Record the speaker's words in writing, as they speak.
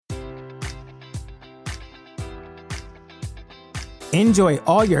Enjoy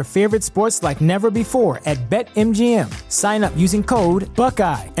all your favorite sports like never before at BetMGM. Sign up using code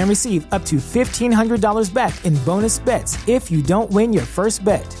Buckeye and receive up to $1,500 back in bonus bets if you don't win your first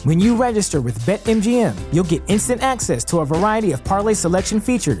bet. When you register with BetMGM, you'll get instant access to a variety of parlay selection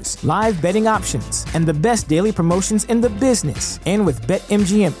features, live betting options, and the best daily promotions in the business. And with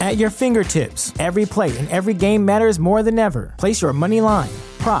BetMGM at your fingertips, every play and every game matters more than ever. Place your money line,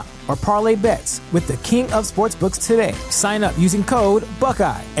 prop, or parlay bets with the king of sportsbooks today. Sign up using code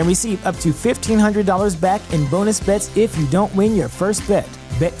Buckeye and receive up to $1,500 back in bonus bets if you don't win your first bet.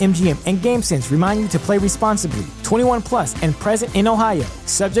 BetMGM and GameSense remind you to play responsibly. 21 plus and present in Ohio,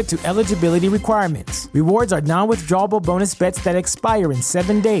 subject to eligibility requirements. Rewards are non-withdrawable bonus bets that expire in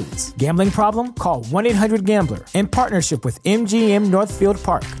 7 days. Gambling problem? Call 1-800-GAMBLER. In partnership with MGM Northfield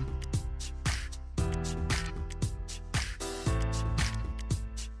Park.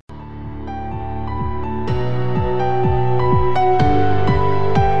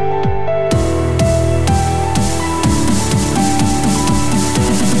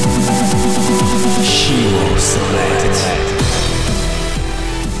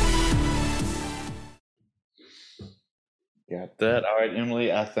 Got that. All right,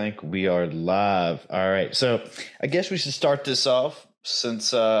 Emily, I think we are live. All right. So I guess we should start this off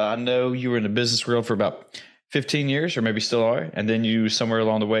since I know you were in the business world for about 15 years or maybe still are. And then you, somewhere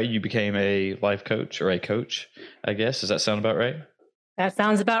along the way, you became a life coach or a coach, I guess. Does that sound about right? That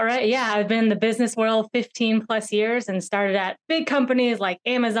sounds about right. Yeah, I've been in the business world 15 plus years and started at big companies like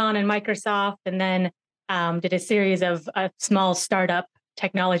Amazon and Microsoft, and then did a series of small startup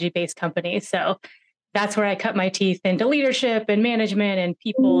technology-based companies. So that's where I cut my teeth into leadership and management and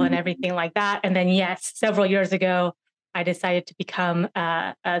people and everything like that. And then, yes, several years ago, I decided to become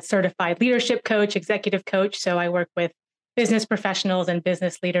a certified leadership coach, executive coach. So I work with business professionals and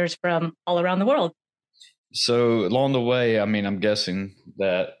business leaders from all around the world. So along the way, I mean, I'm guessing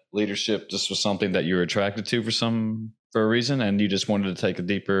that leadership just was something that you were attracted to for a reason, and you just wanted to take a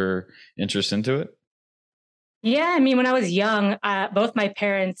deeper interest into it. Yeah, I mean, when I was young, both my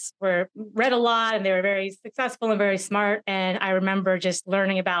parents read a lot, and they were very successful and very smart. And I remember just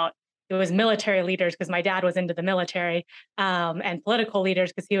learning about it was military leaders because my dad was into the military, and political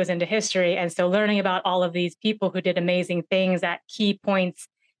leaders because he was into history. And so learning about all of these people who did amazing things at key points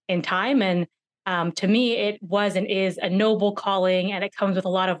in time. And to me, it was and is a noble calling, and it comes with a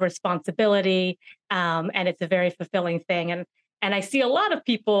lot of responsibility, and it's a very fulfilling thing. And I see a lot of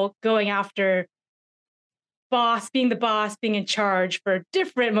people going after being the boss, being in charge for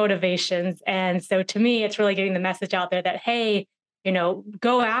different motivations. And so to me, it's really getting the message out there that, hey,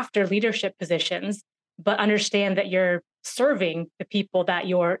 go after leadership positions, but understand that you're serving the people that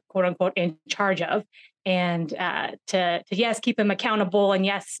you're quote unquote in charge of. And to yes, keep them accountable, and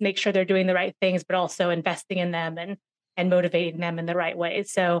yes, make sure they're doing the right things, but also investing in them and motivating them in the right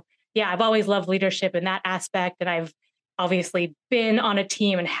ways. So yeah, I've always loved leadership in that aspect. And I've obviously been on a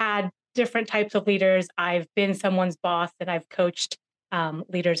team and had different types of leaders. I've been someone's boss, and I've coached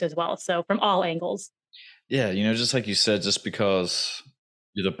leaders as well. So from all angles. Yeah. Just like you said, just because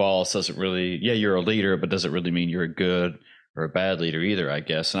you're the boss doesn't really, you're a leader, but doesn't really mean you're a good or a bad leader either, I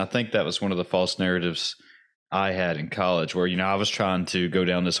guess. And I think that was one of the false narratives I had in college where, I was trying to go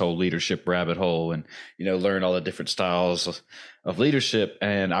down this whole leadership rabbit hole and, learn all the different styles of leadership.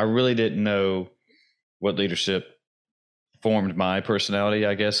 And I really didn't know what leadership formed my personality,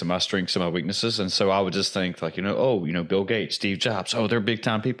 I guess, and my strengths and my weaknesses. And so I would just think like, Bill Gates, Steve Jobs, they're big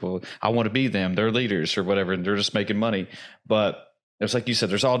time people. I want to be them. They're leaders or whatever. And they're just making money. But it's like you said,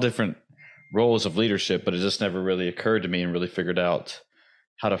 there's all different roles of leadership, but it just never really occurred to me and really figured out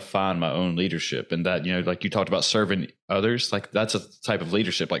how to find my own leadership. And that, like you talked about serving others, like that's a type of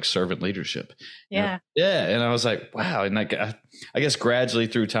leadership, like servant leadership. Yeah. Yeah. And I was like, wow. And like, I guess gradually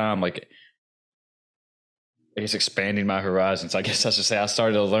through time, like, I guess expanding my horizons. I guess I should say I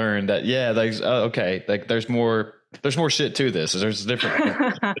started to learn that, there's more shit to this. There's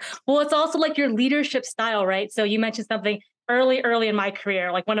different. Well, it's also like your leadership style, right? So you mentioned something early in my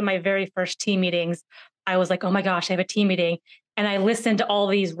career, like one of my very first team meetings, I was like, oh my gosh, I have a team meeting. And I listened to all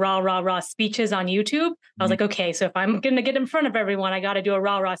these raw speeches on YouTube. I was like, okay, so if I'm going to get in front of everyone, I got to do a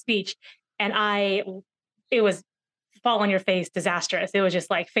raw speech. And it was fall on your face, disastrous. It was just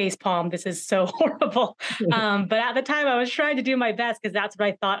like face palm. This is so horrible. But at the time I was trying to do my best because that's what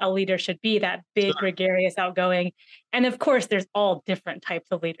I thought a leader should be, that big, gregarious, outgoing. And of course, there's all different types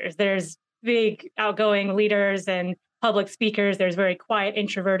of leaders. There's big, outgoing leaders and public speakers. There's very quiet,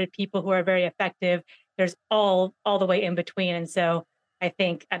 introverted people who are very effective. There's all the way in between. And so I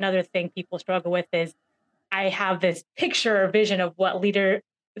think another thing people struggle with is I have this picture or vision of what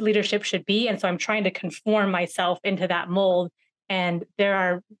leadership should be. And so I'm trying to conform myself into that mold. And there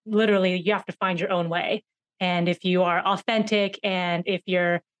are literally, you have to find your own way. And if you are authentic and if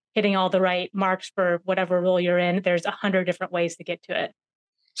you're hitting all the right marks for whatever role you're in, there's 100 different ways to get to it.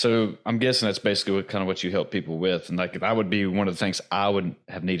 So I'm guessing that's basically what you help people with. And like, that would be one of the things I would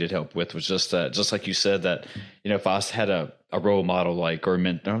have needed help with, was just that, just like you said, that, if I had a role model, like, or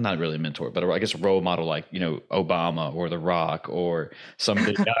not really a mentor, but I guess a role model, like, Obama or The Rock or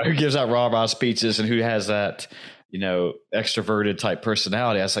somebody who gives out rah-rah speeches and who has that, extroverted type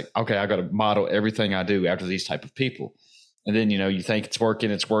personality. I was like, okay, I got to model everything I do after these type of people. And then, you think it's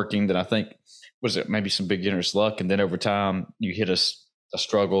working. Then I think, was it maybe some beginner's luck? And then over time you hit a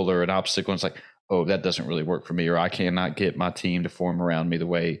struggle or an obstacle, and it's like, oh, that doesn't really work for me, or I cannot get my team to form around me the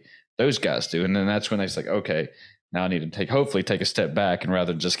way those guys do. And then that's when they say, okay, now I need to hopefully take a step back, and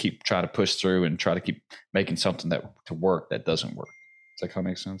rather than just keep trying to push through and try to keep making something to work that doesn't work. Does that kind of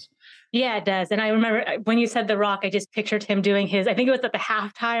make sense? Yeah, it does. And I remember when you said The Rock, I just pictured him doing I think it was at the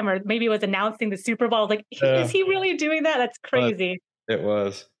halftime, or maybe it was announcing the Super Bowl. Like, is he really doing that? That's crazy. It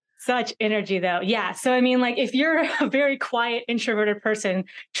was. Such energy, though. Yeah. So, I mean, like, if you're a very quiet, introverted person,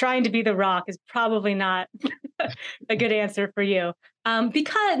 trying to be The Rock is probably not a good answer for you.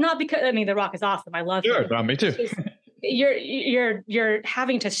 Because I mean, The Rock is awesome. I love him. Sure, me too. You're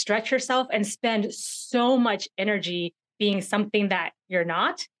having to stretch yourself and spend so much energy being something that you're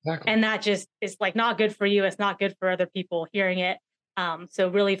not. Exactly. And that just is like not good for you. It's not good for other people hearing it. So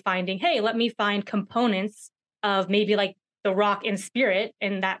really finding, hey, let me find components of maybe like The Rock in spirit,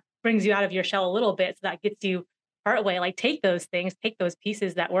 and that brings you out of your shell a little bit. So that gets you part way. Like, take those things, take those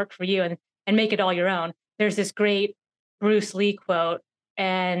pieces that work for you, and make it all your own. There's this great Bruce Lee quote,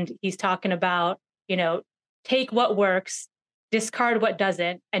 and he's talking about, take what works, discard what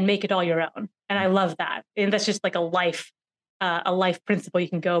doesn't, and make it all your own. And I love that. And that's just like a life principle you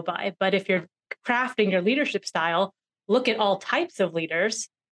can go by. But if you're crafting your leadership style, look at all types of leaders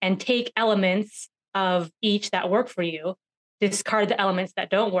and take elements of each that work for you, discard the elements that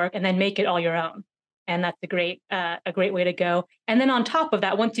don't work, and then make it all your own. And that's a great way to go. And then on top of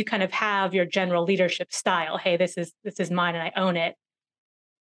that, once you kind of have your general leadership style, hey, this is mine and I own it,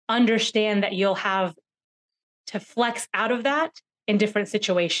 understand that you'll have to flex out of that in different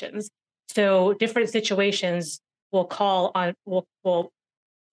situations. So different situations will call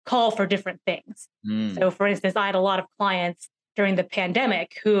for different things. So for instance, I had a lot of clients during the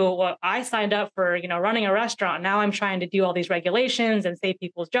pandemic who I signed up for, running a restaurant. Now I'm trying to do all these regulations and save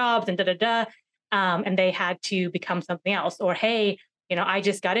people's jobs and and they had to become something else. Or, hey, I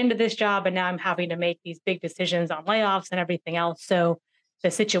just got into this job and now I'm having to make these big decisions on layoffs and everything else. So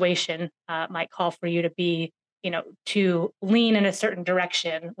the situation might call for you to be, to lean in a certain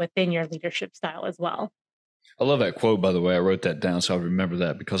direction within your leadership style as well. I love that quote, by the way. I wrote that down so I remember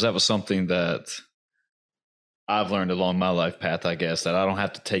that, because that was something that I've learned along my life path, I guess, that I don't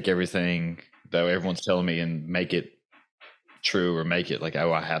have to take everything that everyone's telling me and make it true, or make it like,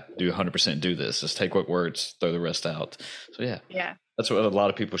 oh, I have to do 100% do this. Just take what words, throw the rest out. So yeah, that's what a lot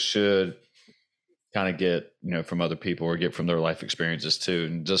of people should kind of get, from other people, or get from their life experiences too.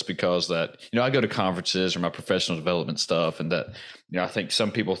 And just because that, I go to conferences or my professional development stuff, and that, I think some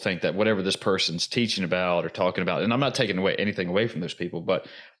people think that whatever this person's teaching about or talking about, and I'm not taking anything away from those people, but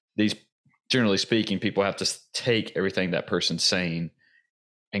generally speaking, people have to take everything that person's saying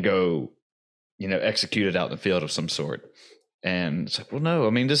and go, execute it out in the field of some sort. And it's like, well, no,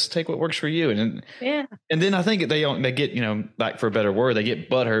 I mean, just take what works for you. And then I think they get, back for a better word, they get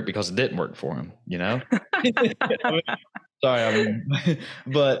butthurt because it didn't work for them, Sorry,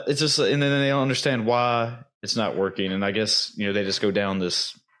 but it's just, and then they don't understand why it's not working. And I guess, they just go down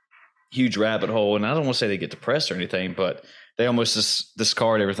this huge rabbit hole. And I don't want to say they get depressed or anything, but they almost just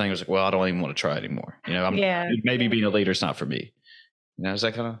discard everything. It was like, well, I don't even want to try anymore. Maybe being a leader is not for me. Is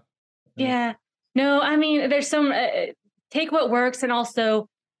that kind of? Yeah. No, I mean, there's some, take what works, and also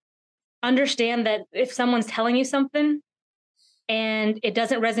understand that if someone's telling you something and it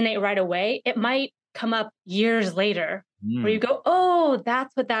doesn't resonate right away, it might come up years later where you go, oh,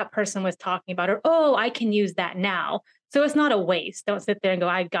 that's what that person was talking about, or, oh, I can use that now. So it's not a waste. Don't sit there and go,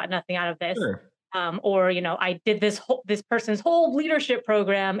 I got nothing out of this. Sure. Or, I did this person's whole leadership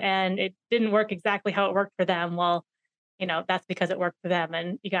program and it didn't work exactly how it worked for them. Well, that's because it worked for them,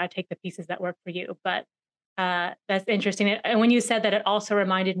 and you got to take the pieces that work for you. But that's interesting. And when you said that, it also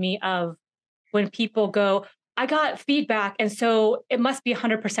reminded me of when people go, I got feedback, and so it must be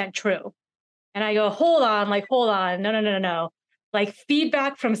 100% true. And I go, hold on. No. Like,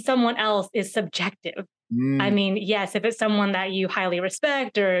 feedback from someone else is subjective. I mean, yes, if it's someone that you highly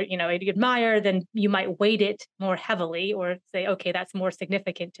respect or, you admire, then you might weight it more heavily or say, okay, that's more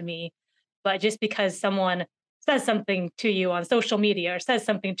significant to me. But just because someone says something to you on social media or says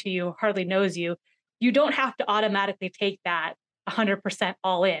something to you, hardly knows you, you don't have to automatically take that 100%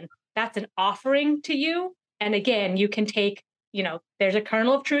 all in. That's an offering to you. And again, you can take, there's a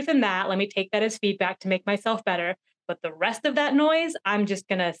kernel of truth in that. Let me take that as feedback to make myself better. But the rest of that noise, I'm just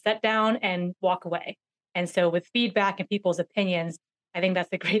going to set down and walk away. And so with feedback and people's opinions, I think that's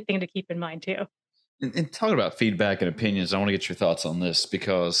a great thing to keep in mind too. And talking about feedback and opinions, I want to get your thoughts on this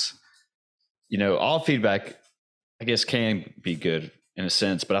because, all feedback, I guess, can be good in a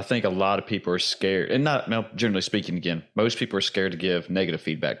sense, but I think a lot of people are scared, and not generally speaking, again, most people are scared to give negative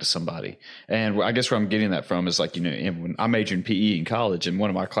feedback to somebody. And I guess where I'm getting that from is like, when I majored in PE in college, and one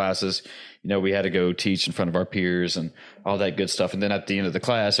of my classes, we had to go teach in front of our peers and all that good stuff. And then at the end of the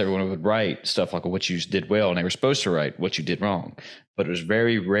class, everyone would write stuff like what you did well, and they were supposed to write what you did wrong. But it was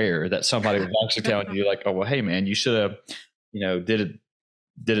very rare that somebody would actually tell you like, oh, well, hey man, you should have,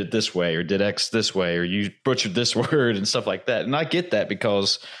 did it this way, or did X this way, or you butchered this word and stuff like that. And I get that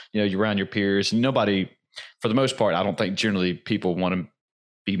because, you're around your peers, and nobody, for the most part, I don't think generally people want to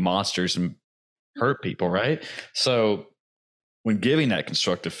be monsters and hurt people. Right. So when giving that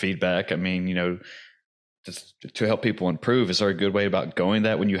constructive feedback, I mean, to help people improve, is there a good way about going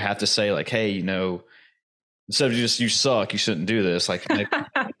that when you have to say like, hey, instead of just, you suck, you shouldn't do this. Like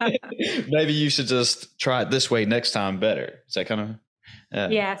maybe you should just try it this way next time better. Is that kind of...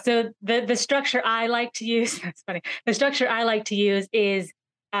 Yeah. So the structure I like to use, that's funny. The structure I like to use is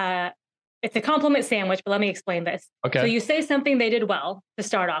it's a compliment sandwich, but let me explain this. Okay. So you say something they did well to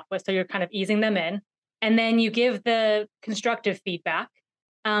start off with. So you're kind of easing them in, and then you give the constructive feedback.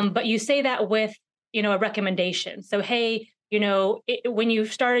 But you say that with, a recommendation. So, hey, when you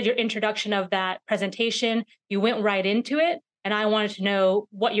started your introduction of that presentation, you went right into it. And I wanted to know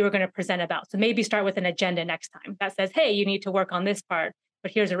what you were going to present about. So maybe start with an agenda next time that says, hey, you need to work on this part,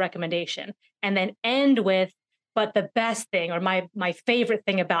 but here's a recommendation. And then end with, but the best thing, or my favorite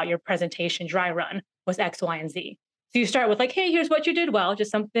thing about your presentation dry run was X, Y, and Z. So you start with like, hey, here's what you did well, just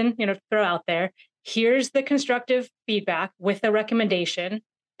something, to throw out there. Here's the constructive feedback with a recommendation.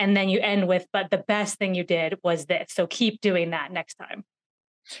 And then you end with, but the best thing you did was this. So keep doing that next time.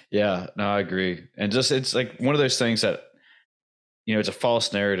 Yeah, no, I agree. And just, it's like one of those things that, it's a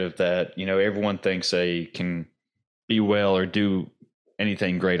false narrative that, everyone thinks they can be well or do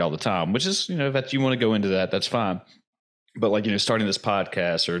anything great all the time, which is, that you want to go into that, that's fine. But like, starting this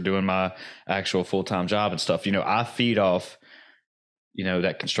podcast or doing my actual full-time job and stuff, I feed off,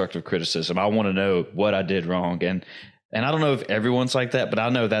 that constructive criticism. I want to know what I did wrong. And I don't know if everyone's like that, but I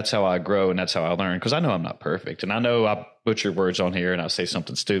know that's how I grow and that's how I learn, because I know I'm not perfect. And I know I butcher words on here and I say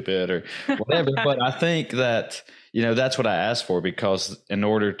something stupid or whatever, but I think that, that's what I asked for, because in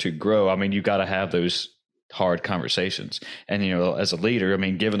order to grow, I mean, you got to have those hard conversations. And, as a leader, I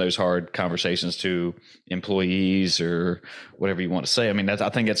mean, giving those hard conversations to employees or whatever you want to say, I mean, I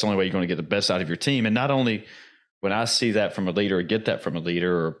think that's the only way you're going to get the best out of your team. And not only when I see that from a leader or get that from a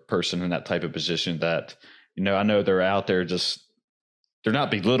leader or a person in that type of position that, I know they're out there they're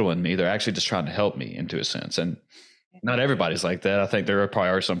not belittling me. They're actually just trying to help me into a sense. And not everybody's like that. I think there probably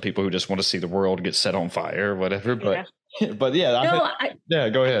are some people who just want to see the world get set on fire or whatever. But, but yeah,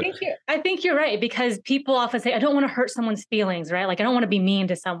 go ahead. I think you're right, because people often say, I don't want to hurt someone's feelings, right? Like, I don't want to be mean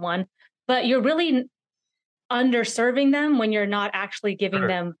to someone, but you're really underserving them when you're not actually giving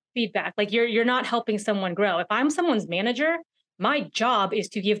them feedback. Like you're not helping someone grow. If I'm someone's manager, my job is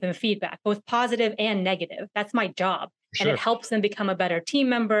to give them feedback, both positive and negative. That's my job. Sure. And it helps them become a better team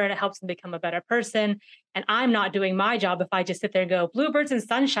member, and it helps them become a better person. And I'm not doing my job if I just sit there and go, bluebirds and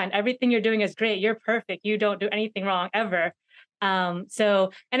sunshine, everything you're doing is great. You're perfect. You don't do anything wrong ever. And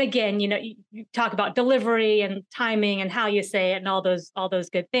again, you talk about delivery and timing and how you say it and all those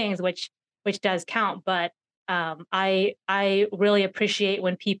good things, which does count. But I really appreciate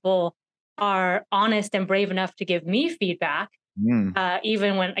when people are honest and brave enough to give me feedback.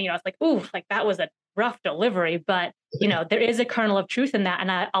 Even when, it's like, ooh, like that was a rough delivery, but there is a kernel of truth in that.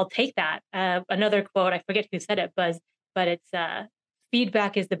 And I'll take that. Another quote, I forget who said it, but it's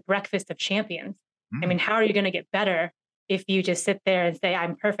feedback is the breakfast of champions. I mean, how are you going to get better if you just sit there and say,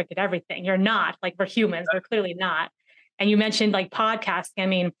 I'm perfect at everything? You're not. Like, we're humans. We're clearly not. And you mentioned like podcasting. I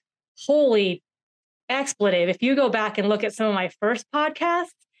mean, holy expletive. If you go back and look at some of my first podcasts,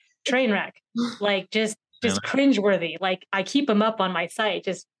 train wreck, like just cringeworthy. Like, I keep them up on my site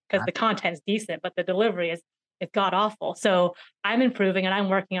just because the content's decent, but the delivery is god awful. So I'm improving and I'm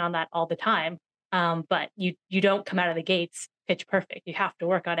working on that all the time. But you don't come out of the gates pitch perfect. You have to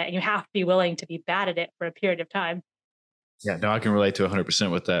work on it, and you have to be willing to be bad at it for a period of time. Yeah, no, I can relate to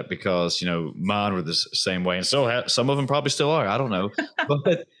 100% with that because, mine were the same way and still some of them probably still are. I don't know.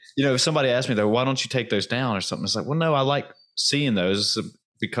 But, if somebody asked me though, why don't you take those down or something? It's like, well, no, I like seeing those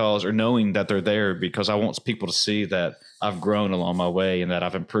because, or knowing that they're there because I want people to see that I've grown along my way and that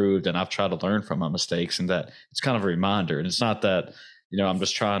I've improved and I've tried to learn from my mistakes and that it's kind of a reminder. And it's not that, I'm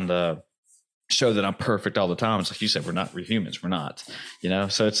just trying to show that I'm perfect all the time. It's like you said, we're humans. We're not,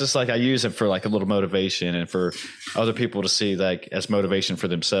 so it's just like, I use it for like a little motivation and for other people to see like as motivation for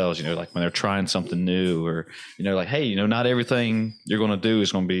themselves, like when they're trying something new or, like, hey, not everything you're going to do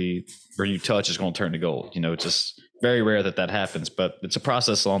is going to be, or you touch is going to turn to gold. It's just very rare that happens, but it's a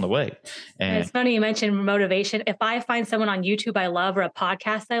process along the way. And it's funny you mentioned motivation. If I find someone on YouTube I love or a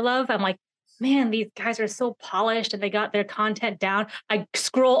podcast I love, I'm like, man, these guys are so polished and they got their content down. I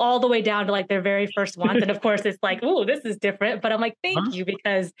scroll all the way down to like their very first ones. And of course it's like, oh, this is different. But I'm like, thank you,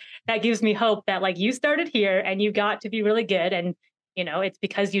 because that gives me hope that like you started here and you got to be really good. And, it's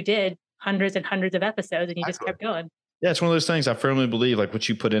because you did hundreds and hundreds of episodes and you just kept going. Yeah, it's one of those things I firmly believe like what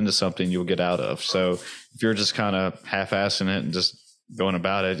you put into something, you'll get out of. So if you're just kind of half-assing it and just going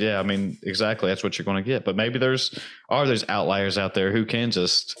about it, yeah, I mean, exactly. That's what you're going to get. But maybe there's outliers out there who can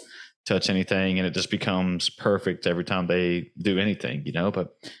just touch anything and it just becomes perfect every time they do anything,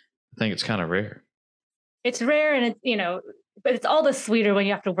 but I think it's kind of rare. It's rare and it's, but it's all the sweeter when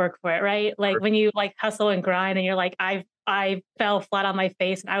you have to work for it, right? Like when you like hustle and grind and you're like, I fell flat on my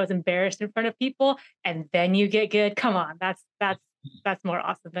face and I was embarrassed in front of people and then you get good. Come on. That's more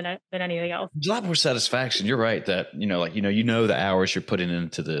awesome than anything else. There's a lot more satisfaction. You're right that, the hours you're putting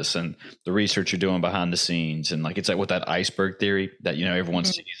into this and the research you're doing behind the scenes. And like, it's like with that iceberg theory that, everyone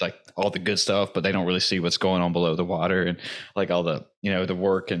sees like all the good stuff, but they don't really see what's going on below the water and like all the, the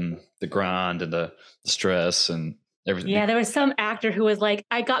work and the grind and the stress and everything. Yeah. There was some actor who was like,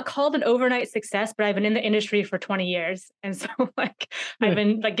 I got called an overnight success, but I've been in the industry for 20 years. And so like, I've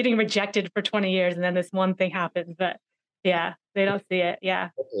been like getting rejected for 20 years. And then this one thing happened, but yeah, they don't see it. Yeah.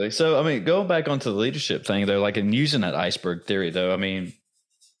 So, I mean, going back onto the leadership thing though, like in using that iceberg theory though, I mean,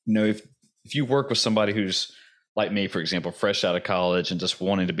 if you work with somebody who's like me, for example, fresh out of college and just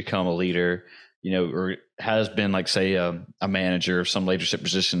wanting to become a leader, or has been like, say, a manager of some leadership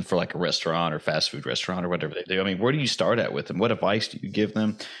position for like a restaurant or fast food restaurant or whatever they do. I mean, where do you start at with them? What advice do you give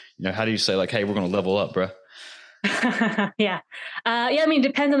them? How do you say like, hey, we're going to level up, bro? Yeah. I mean,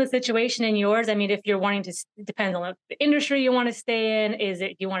 depends on the situation in yours. I mean, if you're wanting to, depends on the industry you want to stay in. Is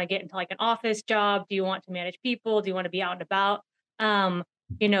it, you want to get into like an office job? Do you want to manage people? Do you want to be out and about?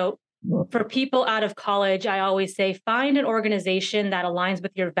 For people out of college, I always say, find an organization that aligns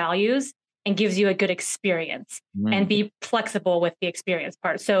with your values and gives you a good experience and be flexible with the experience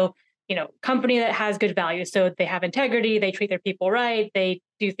part. So, company that has good values. So they have integrity, they treat their people right, they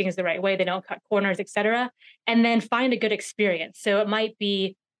do things the right way, they don't cut corners, et cetera. And then find a good experience. So it might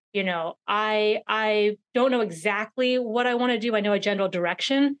be, I don't know exactly what I want to do. I know a general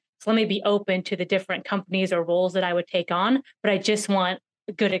direction. So let me be open to the different companies or roles that I would take on, but I just want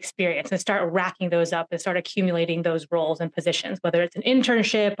a good experience and start racking those up and start accumulating those roles and positions, whether it's an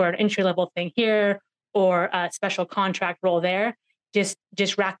internship or an entry level thing here or a special contract role there. Just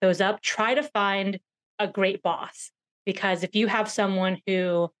rack those up. Try to find a great boss, because if you have someone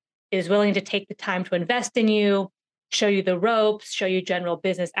who is willing to take the time to invest in you, show you the ropes, show you general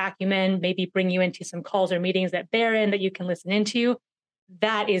business acumen, maybe bring you into some calls or meetings that they're in that you can listen into,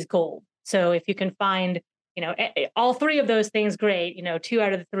 that is gold. So if you can find, all three of those things, great. 2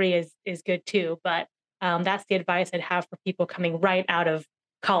 out of the 3 is good too. But that's the advice I'd have for people coming right out of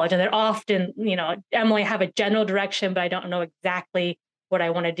college. And they're often, Emily, I have a general direction, but I don't know exactly what I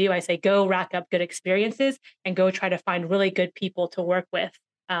want to do. I say, go rack up good experiences and go try to find really good people to work with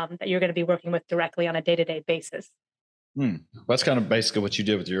that you're going to be working with directly on a day-to-day basis. Well, that's kind of basically what you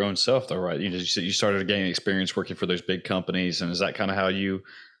did with your own self though, right? You said you started gaining experience working for those big companies. And is that kind of how you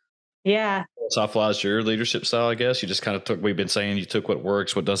philosophized your leadership style, I guess? You just kind of we've been saying you took what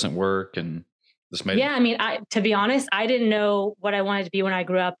works, what doesn't work, and I mean, to be honest, I didn't know what I wanted to be when I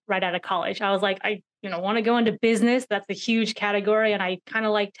grew up right out of college. I was like, I want to go into business. That's a huge category. And I kind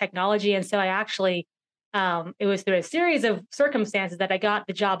of like technology. And so I actually, it was through a series of circumstances that I got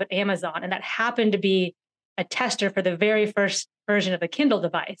the job at Amazon. And that happened to be a tester for the very first version of the Kindle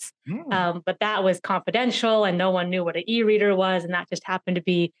device. But that was confidential and no one knew what an e-reader was. And that just happened to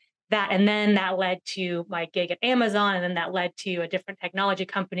be that. And then that led to my gig at Amazon. And then that led to a different technology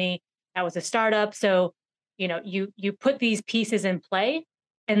company. That was a startup. So, you put these pieces in play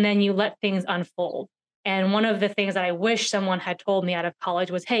and then you let things unfold. And one of the things that I wish someone had told me out of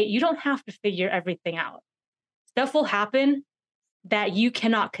college was, hey, you don't have to figure everything out. Stuff will happen that you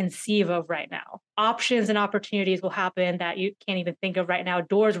cannot conceive of right now. options and opportunities will happen that you can't even think of right now.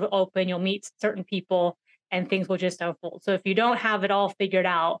 Doors will open, you'll meet certain people, and things will just unfold. So if you don't have it all figured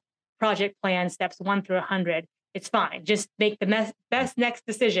out, project plan steps 1 through 100, it's fine. Just make the best next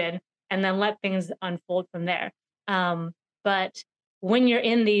decision and then let things unfold from there. But when you're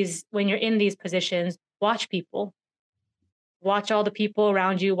in these positions, watch people. Watch all the people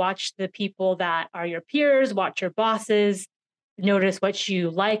around you. Watch the people that are your peers. Watch your bosses. Notice what you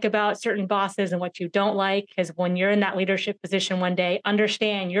like about certain bosses and what you don't like. Because when you're in that leadership position one day,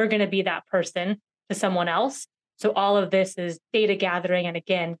 understand you're going to be that person to someone else. So all of this is data gathering. And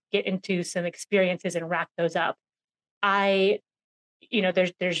again, get into some experiences and rack those up. There's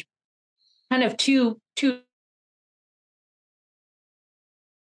kind of two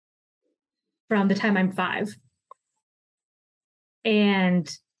from the time I'm 5. And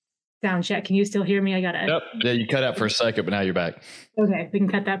sound check. Can you still hear me? I got it. Yep. Yeah, you cut out for a second, but now you're back. Okay, we can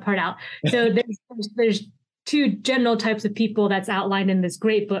cut that part out. So there's 2 general types of people that's outlined in this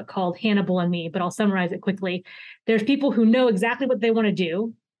great book called Hannibal and Me, but I'll summarize it quickly. There's people who know exactly what they want to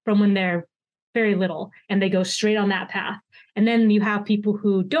do from when they're very little, and they go straight on that path. And then you have people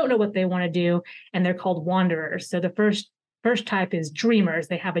who don't know what they want to do, and they're called wanderers. So the first type is dreamers.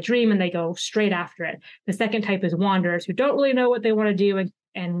 They have a dream and they go straight after it. The second type is wanderers who don't really know what they want to do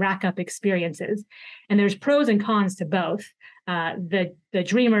and rack up experiences. And there's pros and cons to both. The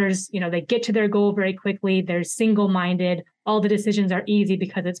dreamers, they get to their goal very quickly. They're single-minded. All the decisions are easy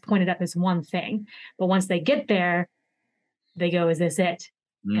because it's pointed at this one thing. But once they get there, they go, is this it?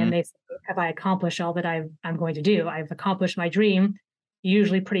 And they say, have I accomplished all that I'm going to do? I've accomplished my dream,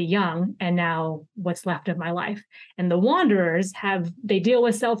 usually pretty young, and now what's left of my life. And the wanderers they deal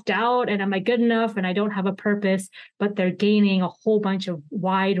with self-doubt and am I good enough and I don't have a purpose, but they're gaining a whole bunch of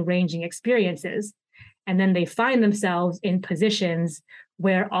wide-ranging experiences. And then they find themselves in positions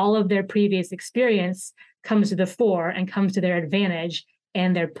where all of their previous experience comes to the fore and comes to their advantage,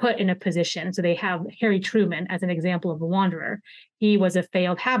 and they're put in a position. So they have Harry Truman as an example of a wanderer. He was a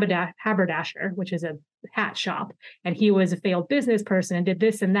failed haberdasher, which is a hat shop. And he was a failed business person and did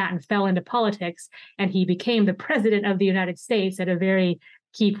this and that and fell into politics. And he became the president of the United States at a very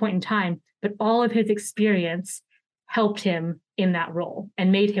key point in time. But all of his experience helped him in that role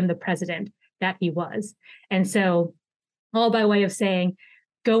and made him the president that he was. And so all by way of saying,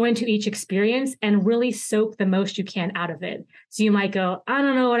 go into each experience and really soak the most you can out of it. So you might go, I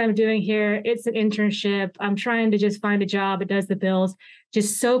don't know what I'm doing here. It's an internship. I'm trying to just find a job. It does the bills.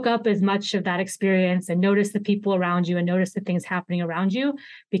 Just soak up as much of that experience and notice the people around you and notice the things happening around you,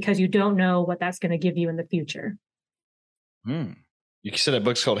 because you don't know what that's going to give you in the future. You said that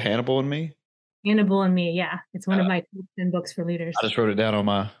book's called Hannibal and Me? Hannibal and Me, yeah. It's one of my 10 books for leaders. I just wrote it down on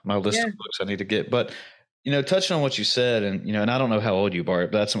my list of books I need to get. But touching on what you said, and and I don't know how old you are,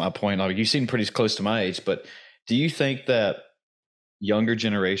 but that's my point. Like, you seem pretty close to my age, but do you think that younger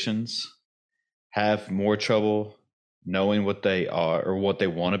generations have more trouble knowing what they are or what they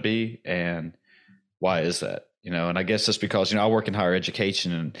want to be, and why is that? And I guess it's because I work in higher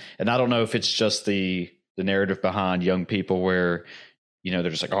education, and I don't know if it's just the narrative behind young people where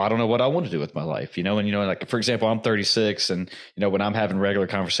they're just like, oh, I don't know what I want to do with my life, and like, for example, I'm 36, and when I'm having regular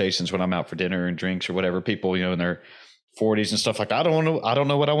conversations, when I'm out for dinner and drinks or whatever, people in their 40s and stuff, like, I don't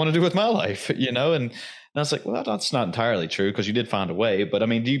know what I want to do with my life, and I was like, well, that's not entirely true, because you did find a way. But I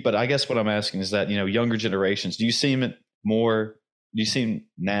mean, but I guess what I'm asking is that younger generations, do you see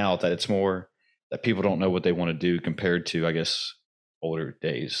now that it's more that people don't know what they want to do compared to, I guess, older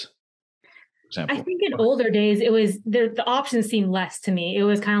days? Example. I think in older days, it was the options seemed less to me. It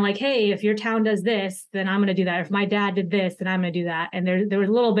was kind of like, hey, if your town does this, then I'm going to do that. If my dad did this, then I'm going to do that. And there was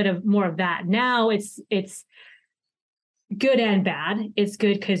a little bit of more of that. Now it's good and bad. It's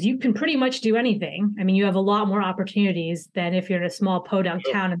good because you can pretty much do anything. I mean, you have a lot more opportunities than if you're in a small podunk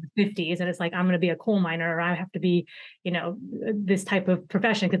town in the 50s and it's like, I'm going to be a coal miner, or I have to be, this type of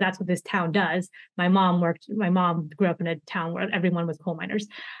profession because that's what this town does. My mom grew up in a town where everyone was coal miners.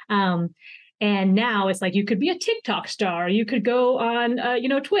 And now it's like you could be a TikTok star. You could go on,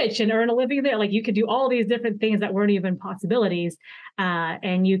 Twitch and earn a living there. Like, you could do all these different things that weren't even possibilities.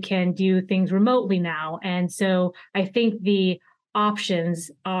 And you can do things remotely now. And so I think the options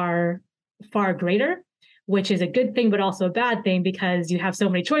are far greater, which is a good thing, but also a bad thing, because you have so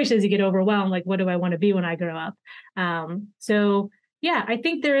many choices, you get overwhelmed. Like, what do I want to be when I grow up? So yeah, I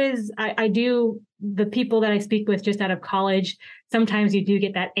think there is, the people that I speak with just out of college, sometimes you do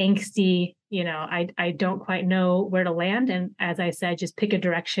get that angsty, I don't quite know where to land. And as I said, just pick a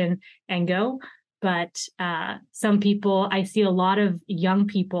direction and go. But some people, I see a lot of young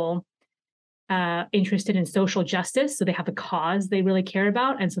people interested in social justice. So they have a cause they really care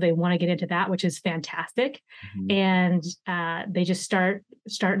about. And so they want to get into that, which is fantastic. And they just start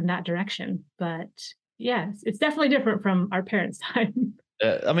in that direction. But yeah, it's definitely different from our parents' time.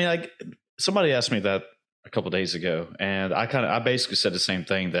 I mean, like somebody asked me that a couple of days ago, and I basically said the same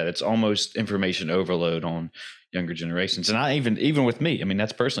thing, that it's almost information overload on younger generations. And I even with me, I mean,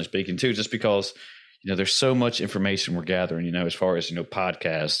 that's personally speaking too, just because, there's so much information we're gathering, as far as,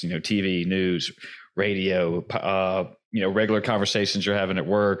 podcasts, TV, news, radio, regular conversations you're having at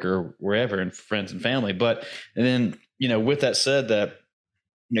work or wherever, and friends and family. But, and then, with that said, that,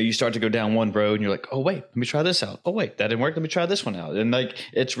 you start to go down one road and you're like, oh, wait, let me try this out. Oh, wait, that didn't work. Let me try this one out. And like,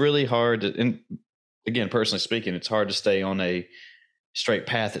 it's really hard to, and again, personally speaking, it's hard to stay on a straight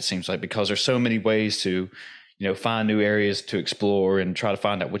path, it seems like, because there's so many ways to, find new areas to explore and try to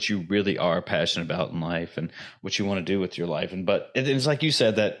find out what you really are passionate about in life and what you want to do with your life. But it's like you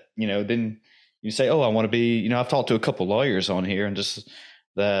said that, then you say, oh, I want to be, I've talked to a couple lawyers on here, and just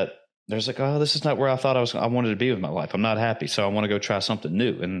that there's like, oh, this is not where I thought I wanted to be with my life. I'm not happy. So I want to go try something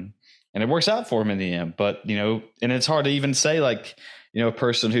new. And it works out for them in the end. But, and it's hard to even say, like, a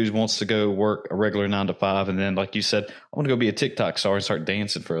person who wants to go work a regular 9 to 5. And then, like you said, I want to go be a TikTok star and start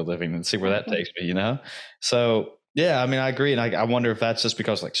dancing for a living and see where that takes me, So, yeah, I mean, I agree. And I wonder if that's just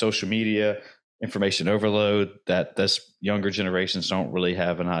because, like, social media, information overload, that this younger generations don't really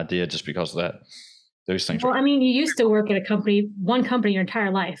have an idea just because of that. Those things. Well, I mean, you used to work at one company your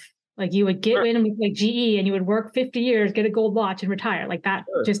entire life. Like, you would get in with like GE and you would work 50 years, get a gold watch and retire. Like that's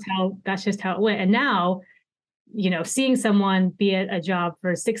just how it went. And now, seeing someone be at a job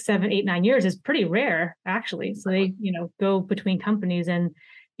for 6, 7, 8, 9 years is pretty rare, actually. So they, go between companies. And,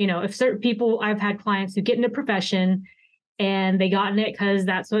 if certain people, I've had clients who get into a profession and they got in it because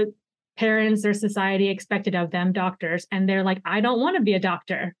that's what parents or society expected of them, doctors. And they're like, I don't want to be a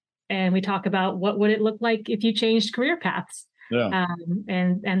doctor. And we talk about what would it look like if you changed career paths. Yeah.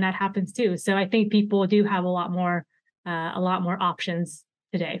 And that happens too. So I think people do have a lot more options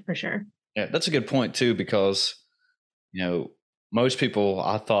today, for sure. Yeah, that's a good point too, because, most people,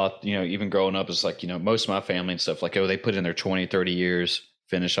 I thought, even growing up, is like, most of my family and stuff, like, oh, they put in their 20, 30 years,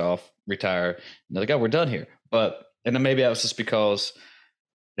 finish off, retire. And they're like, oh, we're done here. And then maybe that was just because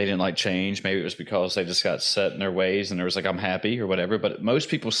they didn't like change. Maybe it was because they just got set in their ways and there was like, I'm happy or whatever. But most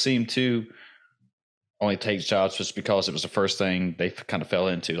people seem to only take jobs just because it was the first thing they kind of fell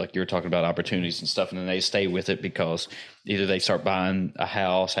into. Like you were talking about opportunities and stuff, and then they stay with it because either they start buying a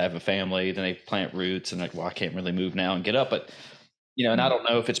house, have a family, then they plant roots and like, well, I can't really move now and get up. But, and I don't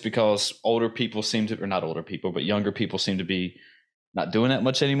know if it's because older people seem to, or not older people, but younger people seem to be not doing that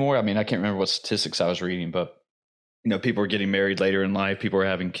much anymore. I mean, I can't remember what statistics I was reading, but, people are getting married later in life. People are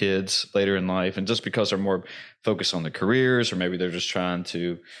having kids later in life. And just because they're more focused on their careers, or maybe they're just trying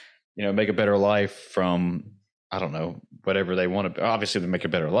to, make a better life from, I don't know, whatever they want to, obviously they make a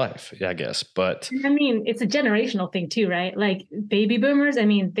better life, I guess. But I mean, it's a generational thing too, right? Like baby boomers, I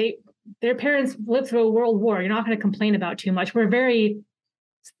mean, their parents lived through a world war. You're not going to complain about too much. We're very,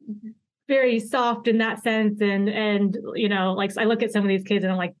 very soft in that sense. And, like I look at some of these kids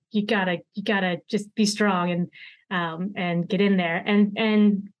and I'm like, you gotta just be strong and get in there.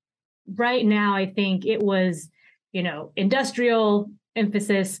 And right now, I think it was, industrial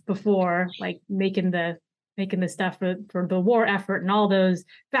emphasis before, like making the stuff for the war effort and all those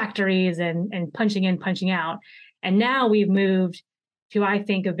factories and punching in, punching out. And now we've moved to, I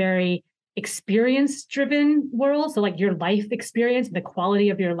think, a very experience driven world. So like your life experience, the quality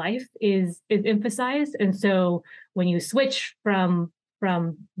of your life is emphasized. And so when you switch from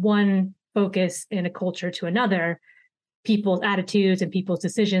one focus in a culture to another, people's attitudes and people's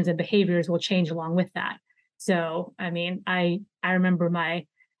decisions and behaviors will change along with that. So, I mean, I remember my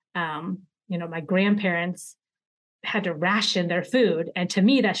grandparents had to ration their food. And to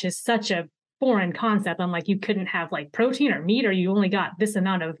me, that's just such a foreign concept. I'm like, you couldn't have like protein or meat, or you only got this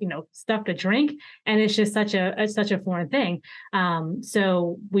amount of, stuff to drink. And it's just such a foreign thing.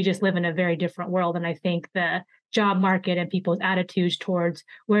 So we just live in a very different world. And I think the job market and people's attitudes towards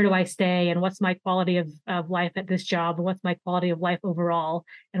where do I stay and what's my quality of life at this job, and what's my quality of life overall,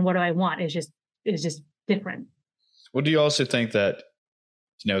 and what do I want is just different. Well, do you also think that,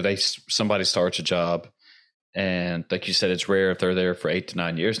 somebody starts a job and like you said, it's rare if they're there for 8 to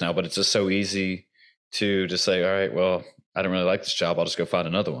 9 years now, but it's just so easy to just say, all right, well, I don't really like this job. I'll just go find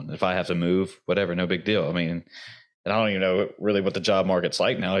another one. If I have to move, whatever, no big deal. I mean, and I don't even know really what the job market's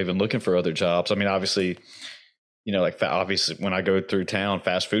like now, even looking for other jobs. I mean, obviously, obviously when I go through town,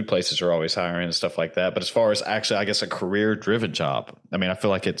 fast food places are always hiring and stuff like that. But as far as actually, I guess, a career driven job, I mean, I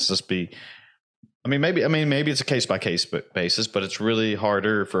feel like it's just be maybe it's a case by case basis, but it's really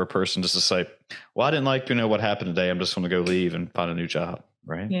harder for a person just to say, well, I didn't like, what happened today. I'm just going to go leave and find a new job.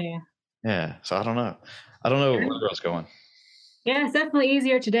 Right. Yeah. Yeah. So I don't know where the girl's going. Yeah, it's definitely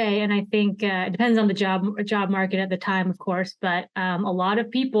easier today. And I think it depends on the job market at the time, of course, but a lot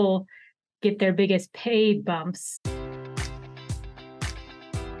of people get their biggest pay bumps.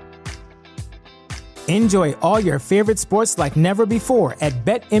 Enjoy all your favorite sports like never before at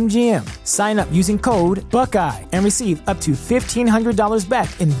BetMGM. Sign up using code Buckeye and receive up to $1,500 back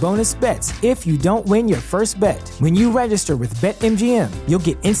in bonus bets if you don't win your first bet. When you register with BetMGM, you'll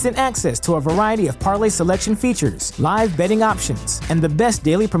get instant access to a variety of parlay selection features, live betting options, and the best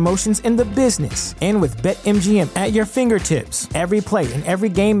daily promotions in the business. And with BetMGM at your fingertips, every play and every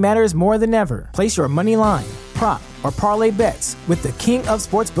game matters more than ever. Place your money line, prop, or parlay bets with the king of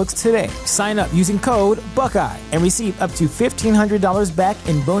sportsbooks today. Sign up using code Buckeye and receive up to $1,500 back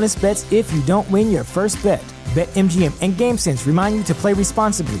in bonus bets if you don't win your first bet. BetMGM and GameSense remind you to play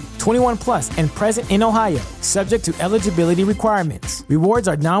responsibly. 21 plus and present in Ohio, subject to eligibility requirements. Rewards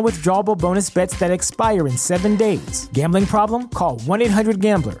are non-withdrawable bonus bets that expire in 7 days. Gambling problem? Call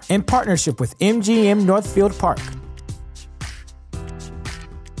 1-800-GAMBLER in partnership with MGM Northfield Park.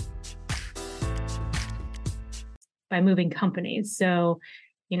 By moving companies. So,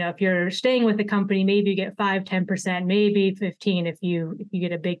 if you're staying with the company, maybe you get 5-10%, maybe 15 if you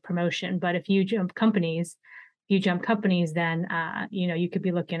get a big promotion. But if you jump companies, then you could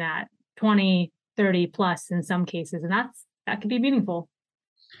be looking at 20, 30 plus in some cases, and that could be meaningful.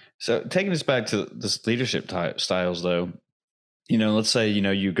 So taking us back to this leadership type styles, though, let's say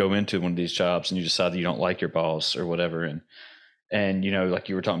you go into one of these jobs and you decide that you don't like your boss or whatever, and like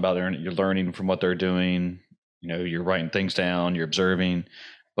you were talking about, you're learning from what they're doing. You're writing things down, you're observing.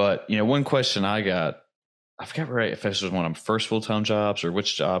 But, one question I got, I forgot if this was one of my first full-time jobs or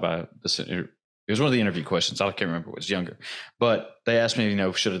which job it was one of the interview questions. I can't remember. It was younger. But they asked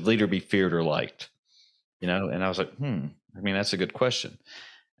me, should a leader be feared or liked? And I was like, that's a good question.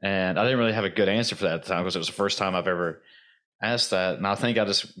 And I didn't really have a good answer for that at the time because it was the first time I've ever asked that. And I think I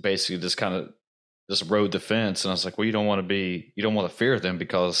just basically kind of rode the fence. And I was like, well, you don't want to fear them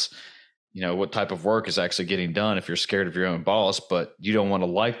because what type of work is actually getting done if you're scared of your own boss, but you don't want to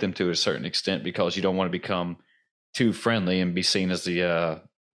like them to a certain extent because you don't want to become too friendly and be seen as the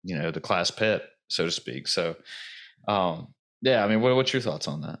class pet, so to speak. So, what's your thoughts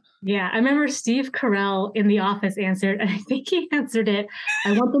on that? Yeah, I remember Steve Carell in The Office answered, and I think he answered it,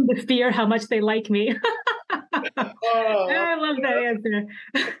 I want them to fear how much they like me. I love that answer.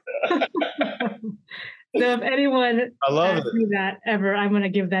 So if anyone asks me that ever, I'm going to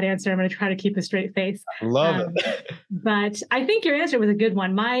give that answer. I'm going to try to keep a straight face. I love it. But I think your answer was a good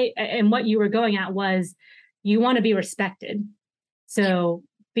one. And what you were going at was you want to be respected. So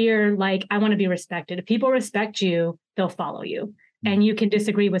fear, I want to be respected. If people respect you, they'll follow you. And you can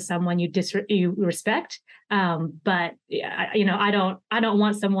disagree with someone you respect. But I don't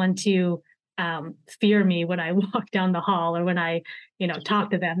want someone to fear me when I walk down the hall or when I, talk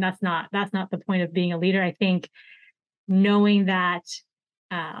to them. That's not the point of being a leader. I think knowing that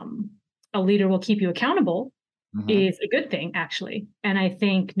a leader will keep you accountable is a good thing, actually. And I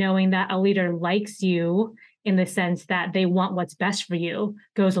think knowing that a leader likes you in the sense that they want what's best for you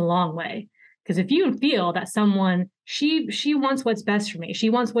goes a long way. Because if you feel that someone, she wants what's best for me, she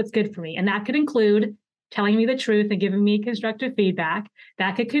wants what's good for me, and that could include telling me the truth and giving me constructive feedback.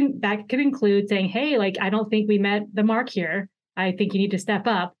 That could include saying, hey, I don't think we met the mark here. I think you need to step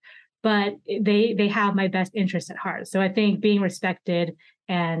up. But they have my best interest at heart. So I think being respected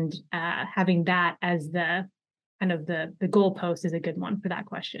and having that as the kind of the goalpost is a good one for that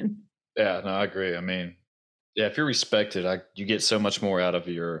question. Yeah, no, I agree. If you're respected, you get so much more out of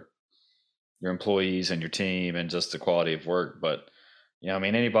your employees and your team and just the quality of work. But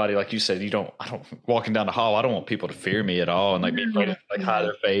anybody, like you said, I don't walking down the hall, I don't want people to fear me at all and be afraid to hide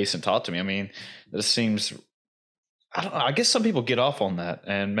their face and talk to me. This seems, I don't know, I guess some people get off on that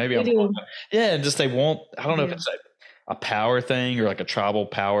and maybe and just they won't, I don't know if it's a power thing or a tribal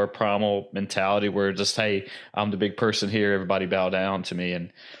power primal mentality where just, hey, I'm the big person here, everybody bow down to me.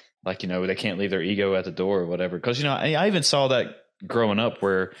 And they can't leave their ego at the door or whatever. Cause I even saw that growing up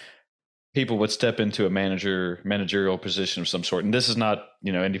where people would step into a managerial position of some sort. And this is not,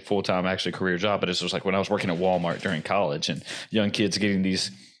 any full-time actually career job, but it's just when I was working at Walmart during college and young kids getting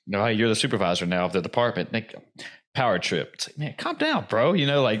these, hey, you're the supervisor now of the department. Power trip. It's man, calm down, bro.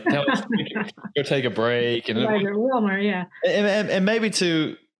 Go take a break. And Walmart, yeah. And maybe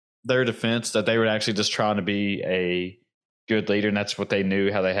to their defense that they were actually just trying to be a good leader. And that's what they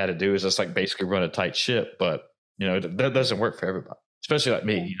knew how they had to do is just basically run a tight ship. But, that doesn't work for everybody. especially like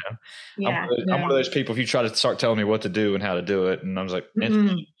me, Yeah. I'm one of those people, if you try to start telling me what to do and how to do it, and I was like,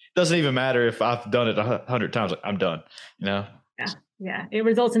 it doesn't even matter if I've done it 100 times, like I'm done, Yeah. Yeah. It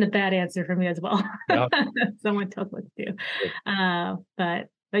results in a bad answer for me as well. Yeah. Someone tells what to do.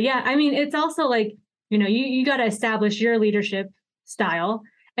 But yeah, I mean, it's also like, you got to establish your leadership style.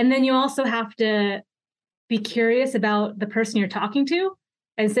 And then you also have to be curious about the person you're talking to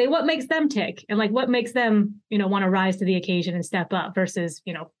and say what makes them tick and like what makes them, want to rise to the occasion and step up versus,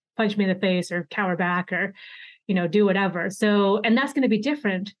 punch me in the face or cower back or, do whatever. So, and that's going to be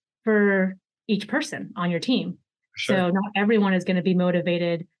different for each person on your team. Sure. So not everyone is going to be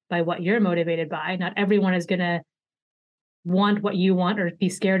motivated by what you're motivated by. Not everyone is going to want what you want or be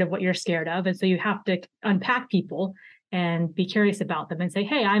scared of what you're scared of. And so you have to unpack people and be curious about them and say,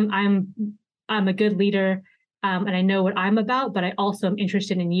 hey, I'm a good leader. And I know what I'm about, but I also am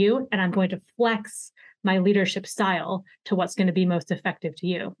interested in you. And I'm going to flex my leadership style to what's going to be most effective to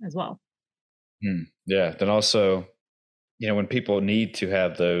you as well. Yeah. Then also, when people need to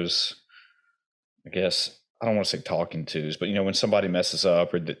have those, I guess, I don't want to say talking tos, but when somebody messes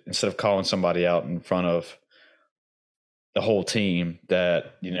up, or instead of calling somebody out in front of the whole team,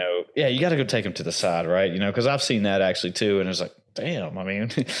 that, you got to go take them to the side, right? Because I've seen that actually too. And it's like, damn, I mean,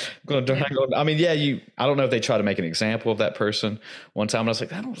 I don't know if they try to make an example of that person one time. And I was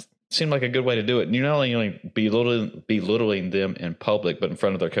like, that don't seem like a good way to do it. And you're not only belittling them in public, but in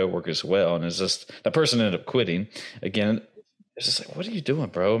front of their coworkers as well. And it's just, that person ended up quitting again. It's just like, what are you doing,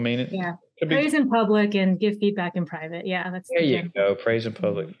 bro? I mean, praise in public and give feedback in private. Yeah, that's there you go. Praise in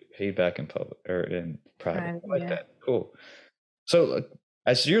public, feedback in public or in private. I like that. Cool. So,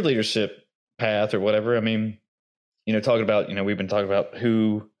 as your leadership path or whatever, I mean, talking about, we've been talking about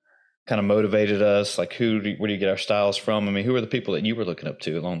who kind of motivated us, like where do you get our styles from? I mean, who are the people that you were looking up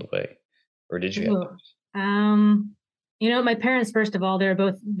to along the way, or did you have? My parents, first of all, they're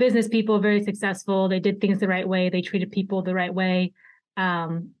both business people, very successful. They did things the right way. They treated people the right way.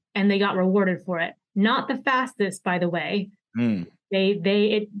 And they got rewarded for it. Not the fastest, by the way.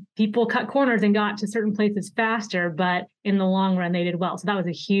 People cut corners and got to certain places faster, but in the long run, they did well. So that was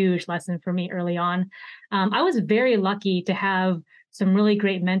a huge lesson for me early on. I was very lucky to have some really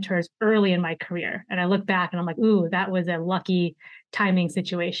great mentors early in my career. And I look back and I'm like, ooh, that was a lucky timing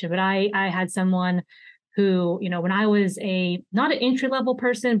situation. But I had someone who, when I was not an entry level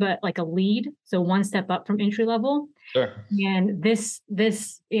person, but like a lead. So one step up from entry level. Sure. And this,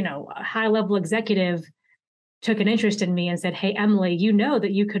 high level executive took an interest in me and said, hey, Emily,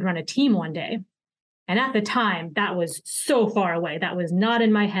 that you could run a team one day. And at the time, that was so far away. That was not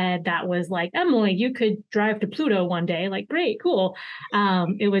in my head. That was like, Emily, you could drive to Pluto one day. Like, great, cool.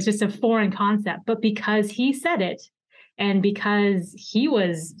 It was just a foreign concept. But because he said it, and because he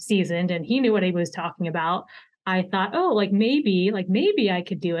was seasoned and he knew what he was talking about, I thought, maybe I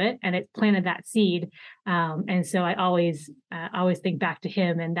could do it. And it planted that seed. And so I always think back to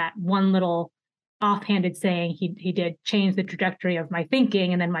him, and that one little offhanded saying he did change the trajectory of my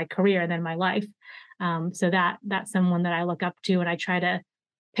thinking and then my career and then my life. So that's someone that I look up to, and I try to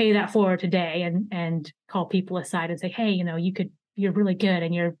pay that forward today and call people aside and say, hey, you're really good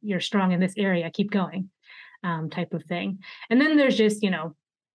and you're strong in this area. Keep going, type of thing. And then there's just,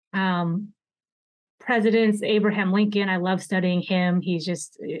 presidents, Abraham Lincoln. I love studying him. He's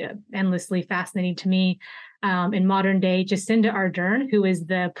just endlessly fascinating to me. In modern day, Jacinda Ardern, who is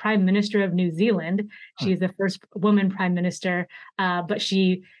the Prime Minister of New Zealand. She's the first woman Prime Minister, but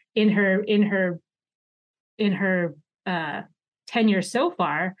she, in her tenure so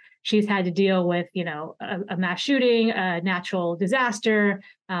far, she's had to deal with, a mass shooting, a natural disaster,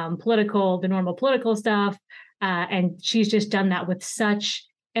 the normal political stuff, and she's just done that with such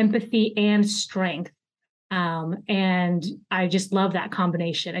empathy and strength. And I just love that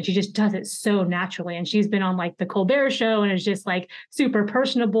combination. And she just does it so naturally. And she's been on like the Colbert Show and is just like super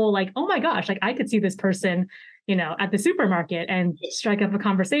personable. Like, oh my gosh, like I could see this person, at the supermarket and strike up a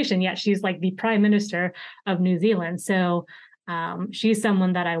conversation. Yet she's like the Prime Minister of New Zealand. So she's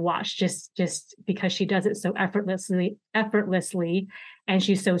someone that I watch just because she does it so effortlessly, and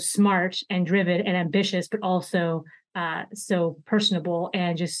she's so smart and driven and ambitious, but also so personable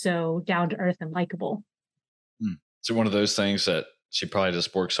and just so down to earth and likable. So one of those things that she probably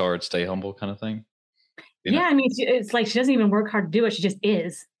just works hard, stay humble kind of thing. Yeah, I mean, it's like she doesn't even work hard to do it. She just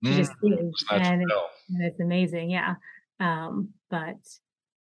is. She just is, and it's amazing. Yeah, but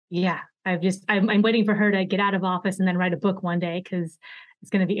yeah, I'm waiting for her to get out of office and then write a book one day, because it's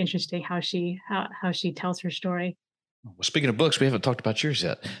going to be interesting how she tells her story. Well, speaking of books, we haven't talked about yours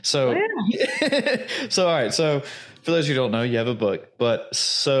yet. So, so all right. So for those who don't know, you have a book, but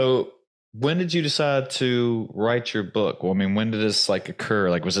so When did you decide to write your book? Well, I mean, when did this like occur?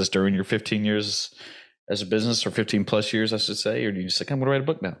 Like, was this during your 15 years as a business, or 15 plus years, I should say? Or do you just like, I'm going to write a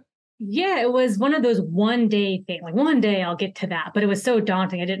book now? Yeah, it was one of those one day things. Like one day I'll get to that, but it was so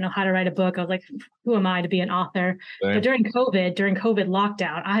daunting. I didn't know how to write a book. I was like, who am I to be an author? Same. But during COVID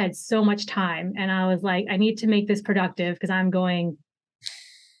lockdown, I had so much time and I was like, I need to make this productive because I'm going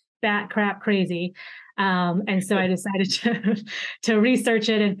bat crap crazy. And so I decided to research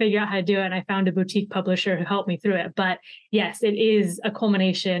it and figure out how to do it. And I found a boutique publisher who helped me through it. But yes, it is a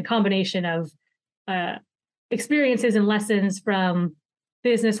combination of experiences and lessons from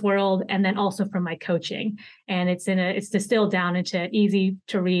business world, and then also from my coaching. And it's distilled down into easy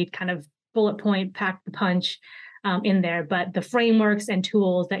to read, kind of bullet point, pack the punch in there. But the frameworks and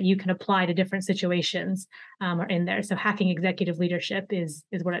tools that you can apply to different situations are in there. So hacking executive leadership is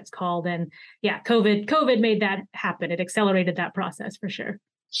what it's called. And yeah, COVID made that happen. It accelerated that process for sure.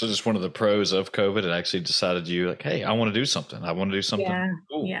 So just one of the pros of COVID, it actually decided you like, hey, I want to do something. I want to do something. Yeah,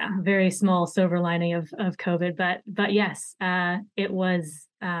 cool. Yeah. Very small silver lining of COVID, but yes, it was.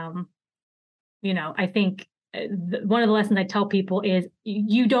 I think one of the lessons I tell people is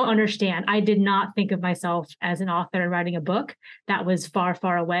you don't understand. I did not think of myself as an author and writing a book. That was far,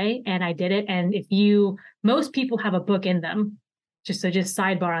 far away, and I did it. And most people have a book in them. Just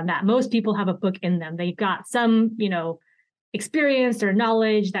sidebar on that. Most people have a book in them. They've got some, experience or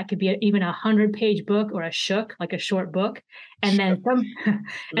knowledge that could be even 100-page book or a shook, like a short book. And then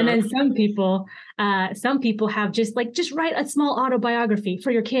some people have just write a small autobiography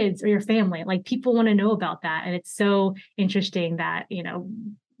for your kids or your family. Like people want to know about that. And it's so interesting that,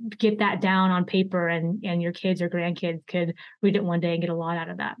 get that down on paper and your kids or grandkids could read it one day and get a lot out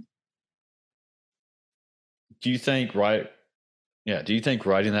of that. Do you think writing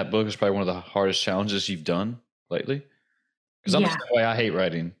that book is probably one of the hardest challenges you've done lately? Because I'm the same way. I hate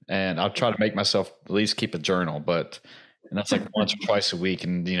writing, and I'll try to make myself at least keep a journal, and that's like once or twice a week,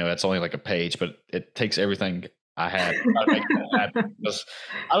 and it's only like a page, but it takes everything I have to try to make it happen.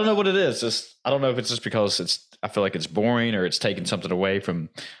 I don't know what it is. I don't know if it's just because I feel like it's boring or it's taking something away from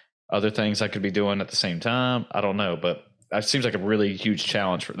other things I could be doing at the same time. I don't know, but it seems like a really huge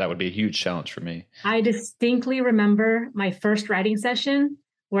challenge. That would be a huge challenge for me. I distinctly remember my first writing session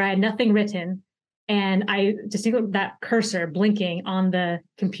where I had nothing written. And I just see that cursor blinking on the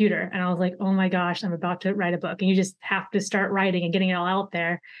computer. And I was like, oh my gosh, I'm about to write a book. And you just have to start writing and getting it all out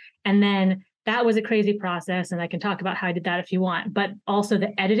there. And then that was a crazy process. And I can talk about how I did that if you want. But also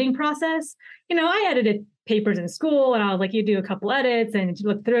the editing process. I edited papers in school and I was like, you do a couple edits and you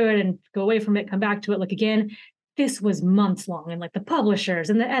look through it and go away from it, come back to it, look again. This was months long, and like the publishers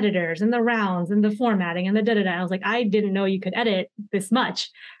and the editors and the rounds and the formatting and the da-da-da. I was like, I didn't know you could edit this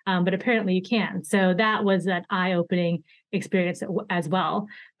much, but apparently you can. So that was an eye-opening experience as well.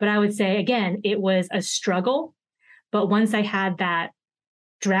 But I would say, again, it was a struggle. But once I had that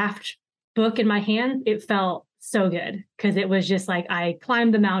draft book in my hand, it felt so good because it was just like I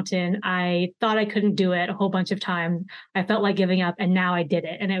climbed the mountain. I thought I couldn't do it a whole bunch of times. I felt like giving up, and now I did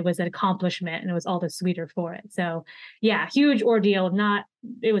it. And it was an accomplishment, and it was all the sweeter for it. So yeah, huge ordeal.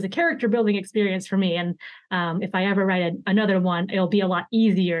 It was a character building experience for me. And if I ever write another one, it'll be a lot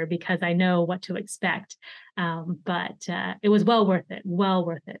easier because I know what to expect. But it was well worth it. Well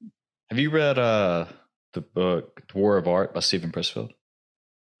worth it. Have you read the book War of Art by Steven Pressfield? Do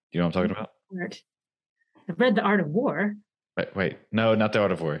you know what I'm talking about? I've read The Art of War. Wait, no, not The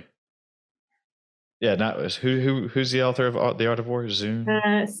Art of War. Yeah, who's the author of The Art of War? Zune?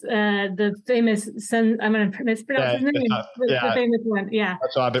 The famous son. I'm going to mispronounce his name. The famous one. Yeah.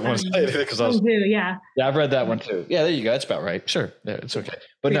 That's why I didn't want to say it because I was. Yeah, I've read that one too. Yeah, there you go. That's about right. Sure, yeah, it's okay.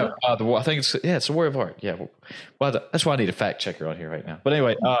 But no, I think it's the War of Art. Yeah, well, that's why I need a fact checker on here right now. But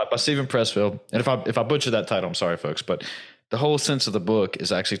anyway, by Steven Pressfield. And if I butcher that title, I'm sorry, folks. But the whole sense of the book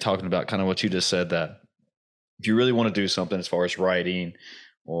is actually talking about kind of what you just said, that if you really want to do something as far as writing,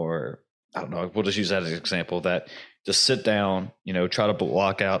 or I don't know, we'll just use that as an example, that just sit down, try to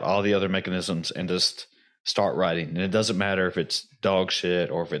block out all the other mechanisms and just start writing. And it doesn't matter if it's dog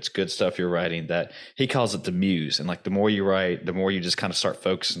shit or if it's good stuff you're writing, that he calls it the muse. And like the more you write, the more you just kind of start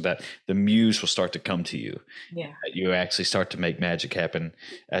focusing, that the muse will start to come to you. Yeah. That you actually start to make magic happen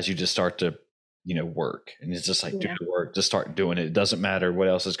as you just start to work. And it's just like, do the work, just start doing it. It doesn't matter what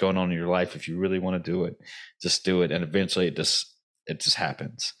else is going on in your life. If you really want to do it, just do it. And eventually it just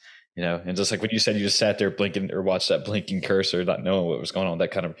happens, and just like when you said, you just sat there blinking or watched that blinking cursor, not knowing what was going on,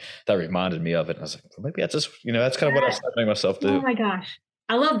 that reminded me of it. And I was like, well, maybe that's just, that's kind of what I was letting myself do. Oh my gosh.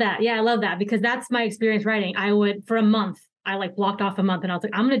 I love that. Yeah. I love that because that's my experience writing. I would, for a month, I blocked off a month and I was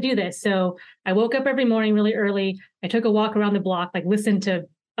like, I'm going to do this. So I woke up every morning really early. I took a walk around the block, listened to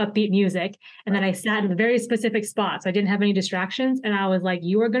upbeat music. And then I sat in a very specific spot. So I didn't have any distractions. And I was like,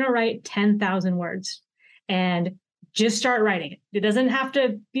 you are going to write 10,000 words and just start writing it. It doesn't have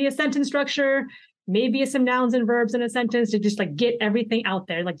to be a sentence structure, maybe some nouns and verbs in a sentence, to just like get everything out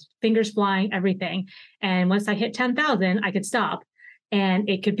there, like fingers flying, everything. And once I hit 10,000, I could stop. And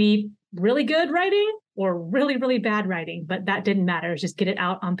it could be really good writing or really, really bad writing, but that didn't matter. It was just get it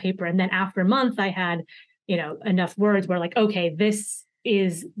out on paper. And then after a month, I had, enough words where like, okay, this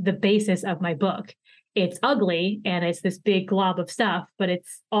is the basis of my book. It's ugly and it's this big glob of stuff, but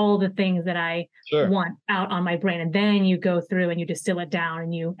it's all the things that I want out on my brain. And then you go through and you distill it down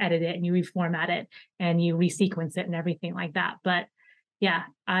and you edit it and you reformat it and you resequence it and everything like that. But yeah,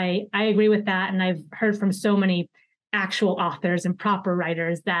 I agree with that. And I've heard from so many actual authors and proper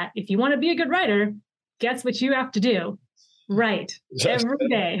writers that if you want to be a good writer, guess what you have to do? Write every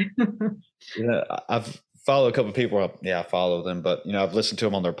day. I've followed a couple of people. I follow them, but I've listened to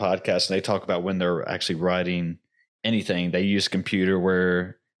them on their podcast, and they talk about when they're actually writing anything, they use a computer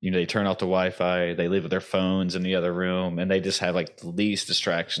where they turn off the Wi-Fi, they leave their phones in the other room, and they just have like the least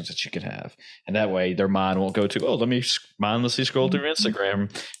distractions that you can have. And that way their mind won't go to, let me mindlessly scroll through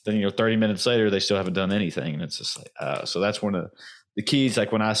Instagram. Then, 30 minutes later, they still haven't done anything. And it's just like, so that's one of the keys.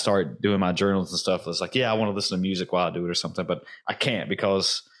 Like when I start doing my journals and stuff, it's like, I want to listen to music while I do it or something, but I can't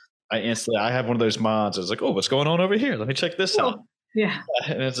because I have one of those minds. It's like, what's going on over here? Let me check this out. Yeah.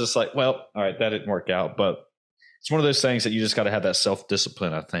 And it's just like, well, all right, that didn't work out, but it's one of those things that you just got to have that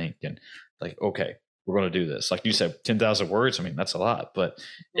self-discipline, I think. And like, okay, we're going to do this. Like you said, 10,000 words. I mean, that's a lot, but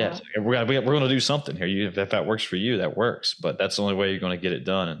we're going to do something here. If that works for you, that works, but that's the only way you're going to get it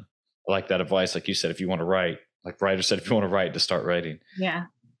done. And I like that advice. Like you said, if you want to write, like Ryder said, if you want to write, to start writing. Yeah.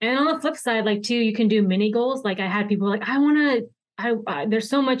 And on the flip side, like too, you can do mini goals. Like I had people like, there's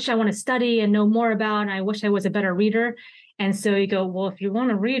so much I want to study and know more about, and I wish I was a better reader. And so you go, well, if you want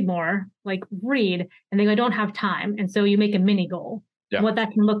to read more, like read. And they go, I don't have time. And so you make a mini goal. Yeah. What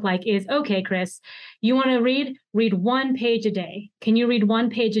that can look like is, okay, Chris, you want to read 1 page a day. Can you read 1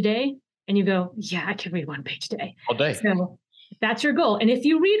 page a day? And you go, yeah, I can read 1 page a day. All day. So that's your goal. And if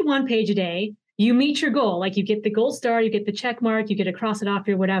you read 1 page a day, you meet your goal. Like you get the gold star, you get the check mark, you get to cross it off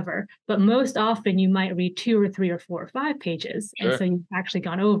your whatever. But most often you might read 2 or 3 or 4 or 5 pages. Sure. And so you've actually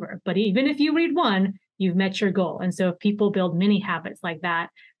gone over. But even if you read 1, you've met your goal. And so if people build mini habits like that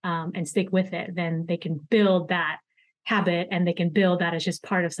and stick with it, then they can build that habit and they can build that as just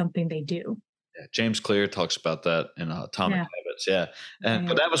part of something they do. Yeah, James Clear talks about that in Atomic Habits. Yeah.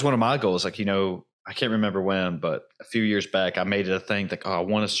 But that was one of my goals. Like, I can't remember when, but a few years back, I made it a thing. Like, I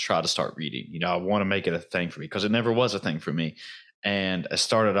want to try to start reading. I want to make it a thing for me because it never was a thing for me. And I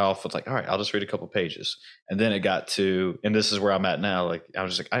started off with like, all right, I'll just read a couple pages. And then it got to, and this is where I'm at now. Like, I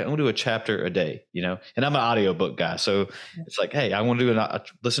was just like, I want to do a chapter a day, and I'm an audiobook guy. So it's like, hey, I want to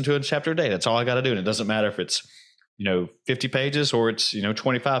listen to a chapter a day. That's all I got to do. And it doesn't matter if it's, 50 pages or it's,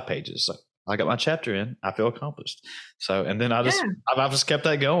 25 pages. Like, I got my chapter in, I feel accomplished. So, and then I've just kept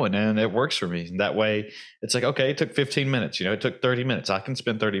that going and it works for me. And that way it's like, okay, it took 15 minutes, it took 30 minutes. I can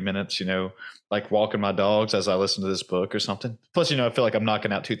spend 30 minutes, like walking my dogs as I listen to this book or something. Plus, I feel like I'm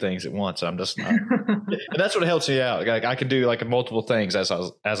knocking out 2 things at once. I'm just not, and that's what helps me out. Like I can do like multiple things as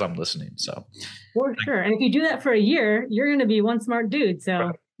I'm listening. So for sure. And if you do that for a year, you're going to be one smart dude. So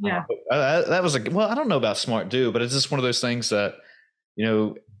right. Yeah, that was I don't know about smart dude, but it's just one of those things that,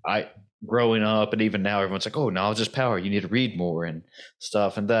 growing up and even now everyone's like, oh, knowledge is power. You need to read more and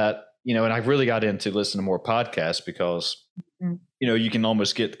stuff. And that, and I really got into listening to more podcasts because, you can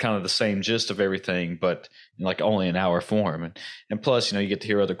almost get kind of the same gist of everything, but in like only an hour form. And plus, you get to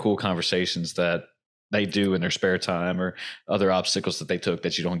hear other cool conversations that they do in their spare time or other obstacles that they took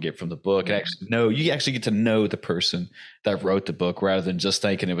that you don't get from the book. And you actually get to know the person that wrote the book rather than just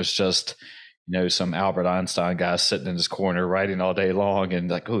thinking it was just, some Albert Einstein guy sitting in his corner writing all day long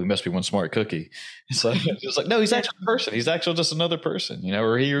and like, oh, he must be one smart cookie. It's like, no, he's actually a person. He's actually just another person,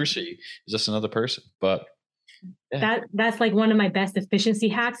 or he or she is just another person. But that's like one of my best efficiency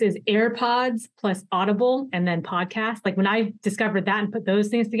hacks is AirPods plus Audible and then podcast. Like when I discovered that and put those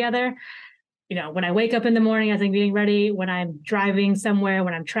things together, when I wake up in the morning as I'm getting ready, when I'm driving somewhere,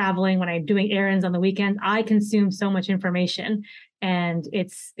 when I'm traveling, when I'm doing errands on the weekend, I consume so much information and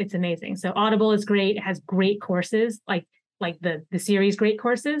it's amazing. So Audible is great. It has great courses, like the series great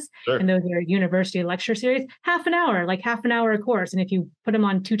courses. Sure. And those are university lecture series, half an hour a course. And if you put them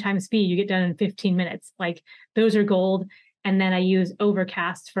on 2 times speed, you get done in 15 minutes. Like those are gold. And then I use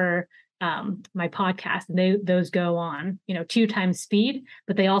Overcast for my podcast, and those go on 2 times speed,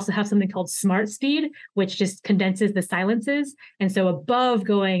 but they also have something called smart speed, which just condenses the silences. And so above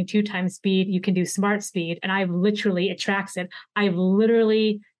going 2 times speed, you can do smart speed, and it tracks it. I've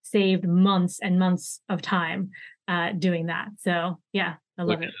literally saved months and months of time doing that. So yeah, I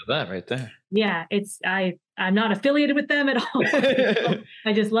love it. That right there. Yeah, I'm not affiliated with them at all.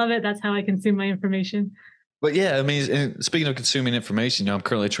 I just love it. That's how I consume my information. But yeah, I mean, speaking of consuming information, I'm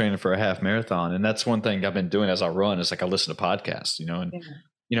currently training for a half marathon, and that's one thing I've been doing as I run is like I listen to podcasts,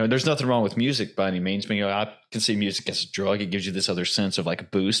 and there's nothing wrong with music by any means. But, I can see music as a drug. It gives you this other sense of like a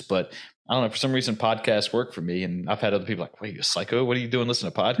boost, but I don't know, for some reason podcasts work for me. And I've had other people like, wait, you psycho? What are you doing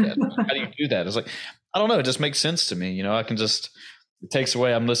listening to podcasts? How do you do that? It's like, I don't know. It just makes sense to me. I can just, it takes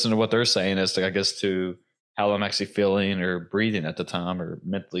away, I'm listening to what they're saying as to, I guess, to how I'm actually feeling or breathing at the time or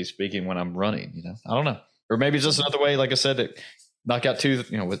mentally speaking when I'm running, I don't know. Or maybe it's just another way, like I said, to knock out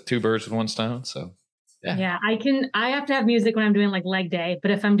with 2 birds with 1 stone. So, yeah. I have to have music when I'm doing like leg day,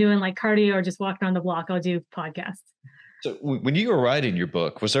 but if I'm doing like cardio or just walking around the block, I'll do podcasts. So when you were writing your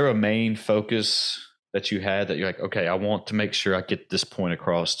book, was there a main focus that you had that you're like, okay, I want to make sure I get this point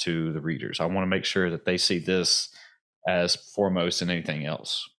across to the readers. I want to make sure that they see this as foremost than anything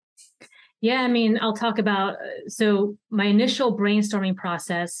else? Yeah, I mean, I'll talk about, so my initial brainstorming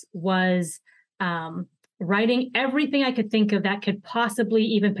process was writing everything I could think of that could possibly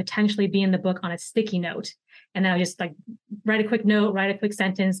even potentially be in the book on a sticky note. And then I just like write a quick note, write a quick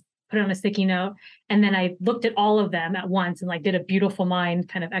sentence, put it on a sticky note. And then I looked at all of them at once and like did a beautiful mind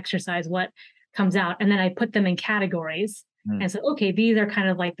kind of exercise, what comes out. And then I put them in categories. And so, okay, these are kind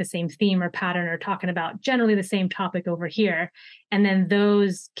of like the same theme or pattern or talking about generally the same topic over here. And then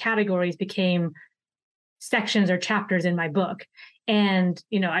those categories became sections or chapters in my book. And,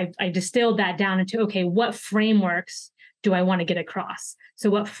 I distilled that down into, okay, what frameworks do I want to get across?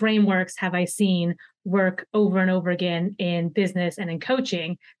 So what frameworks have I seen work over and over again in business and in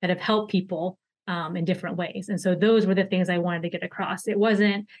coaching that have helped people in different ways? And so those were the things I wanted to get across. It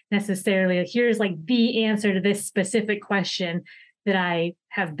wasn't necessarily, here's like the answer to this specific question that I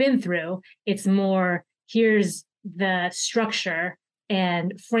have been through. It's more, here's the structure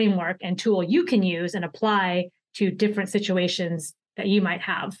and framework and tool you can use and apply to different situations that you might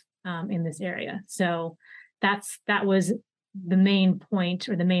have in this area. So that was the main point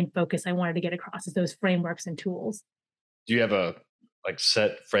or the main focus I wanted to get across, is those frameworks and tools. Do you have a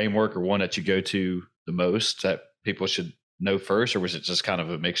set framework or one that you go to the most that people should know first, or was it just kind of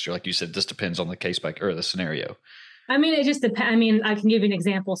a mixture? Like you said, this depends on the case or the scenario. I mean, it just depends. I mean, I can give you an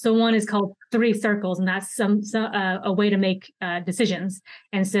example. So one is called 3 circles, and that's a way to make decisions.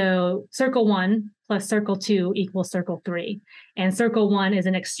 And so circle 1 plus circle 2 equals circle 3. And circle 1 is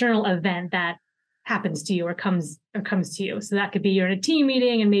an external event that happens to you or comes to you. So that could be you're in a team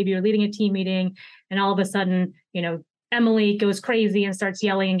meeting and maybe you're leading a team meeting, and all of a sudden, Emily goes crazy and starts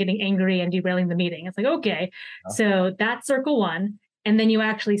yelling and getting angry and derailing the meeting. It's like, okay, so that's circle 1. And then you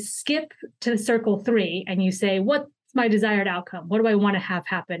actually skip to circle 3 and you say, what's my desired outcome? What do I want to have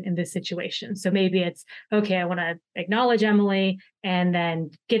happen in this situation? So maybe it's, okay, I want to acknowledge Emily and then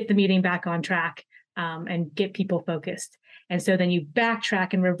get the meeting back on track and get people focused. And so then you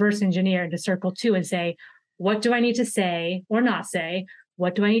backtrack and reverse engineer into circle 2 and say, what do I need to say or not say?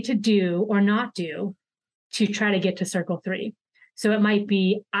 What do I need to do or not do to try to get to circle 3? So it might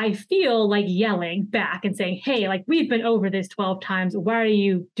be, I feel like yelling back and saying, hey, like we've been over this 12 times. Why are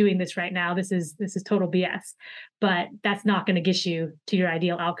you doing this right now? This is total BS. But that's not going to get you to your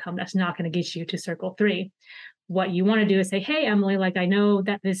ideal outcome. That's not going to get you to circle 3. What you want to do is say, hey, Emily, like I know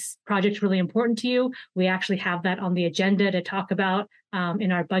that this project's really important to you. We actually have that on the agenda to talk about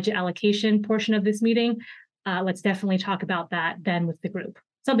in our budget allocation portion of this meeting. Let's definitely talk about that then with the group.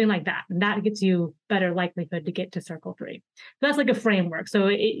 Something like that. And that gets you better likelihood to get to circle 3. So that's like a framework. So,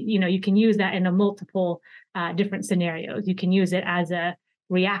 you can use that in a multiple different scenarios. You can use it as a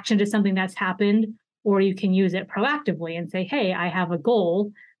reaction to something that's happened, or you can use it proactively and say, hey, I have a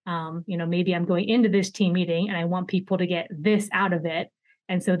goal. Maybe I'm going into this team meeting and I want people to get this out of it.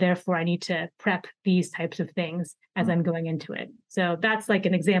 And so therefore I need to prep these types of things as I'm going into it. So that's like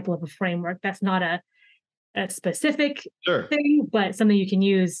an example of a framework. That's not a specific thing, but something you can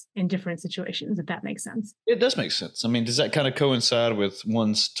use in different situations, if that makes sense. It does make sense. I mean, does that kind of coincide with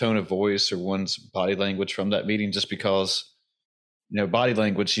one's tone of voice or one's body language from that meeting? Just because, body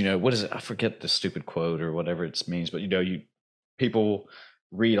language, what is it? I forget the stupid quote or whatever it means, but people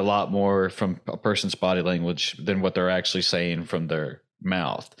read a lot more from a person's body language than what they're actually saying from their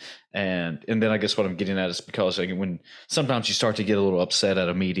mouth. And then I guess what I'm getting at is because when sometimes you start to get a little upset at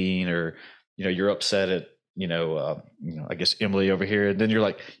a meeting, or, you're upset at, I guess Emily over here, and then you're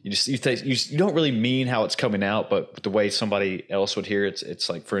like, you don't really mean how it's coming out, but the way somebody else would hear it, it's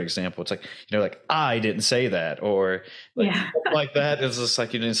like, for example, it's like, like, I didn't say that, or like that. It's just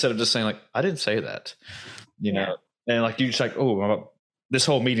like, instead of just saying like, I didn't say that, know, and like, you just like, this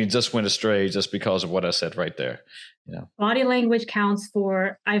whole meeting just went astray just because of what I said right there. Body language counts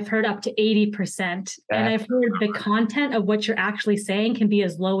for, I've heard, up to 80%. And I've heard the content of what you're actually saying can be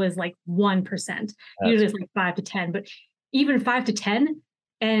as low as like 1%. Usually it's like 5 to 10, but even 5 to 10.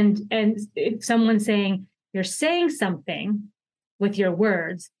 And if someone's saying, you're saying something with your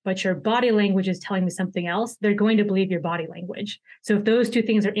words, but your body language is telling me something else, they're going to believe your body language. So if those two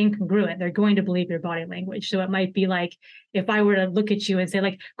things are incongruent, they're going to believe your body language. So it might be like, if I were to look at you and say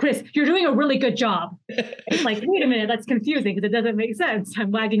like, Chris, you're doing a really good job. It's like, wait a minute, that's confusing because it doesn't make sense.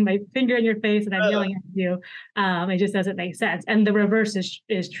 I'm wagging my finger in your face and I'm yelling at you. It just doesn't make sense. And the reverse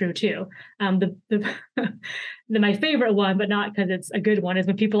is true too. My favorite one, but not because it's a good one, is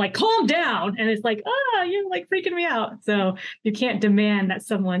when people like, calm down. And it's like, you're like freaking me out. So you can't demand that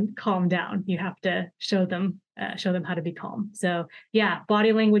someone calm down. You have to show them how to be calm. So yeah,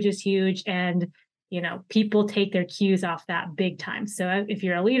 body language is huge. And, people take their cues off that big time. So if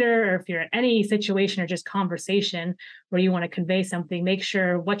you're a leader, or if you're in any situation or just conversation where you want to convey something, make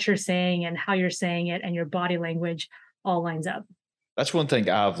sure what you're saying and how you're saying it and your body language all lines up. That's one thing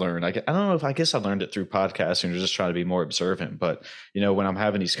I've learned. I don't know if I guess I learned it through podcasting or just trying to be more observant. But, when I'm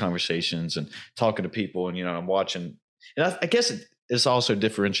having these conversations and talking to people and, I'm watching, and I guess it also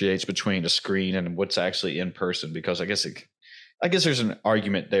differentiates between a screen and what's actually in person, because I guess there's an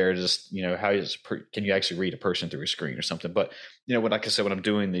argument there. Just, can you actually read a person through a screen or something? But, like I said, when I'm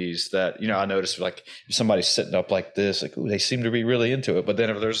doing these, that, I notice like if somebody's sitting up like this, like, ooh, they seem to be really into it. But then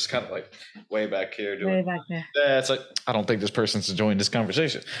if there's just kind of like way back here doing, way back there, it's like, I don't think this person's enjoying this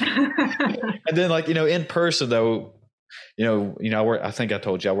conversation. And then like, in person though, I think I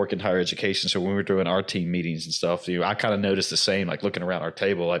told you I work in higher education. So when we're doing our team meetings and stuff, I kind of noticed the same, like looking around our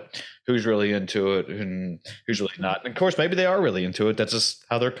table, like who's really into it and who's really not. And of course, maybe they are really into it. That's just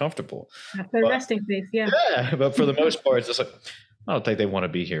how they're comfortable. That's their resting face. Yeah. Yeah. But for the most part, it's just like, I don't think they want to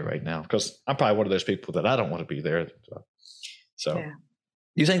be here right now, because I'm probably one of those people that I don't want to be there. So do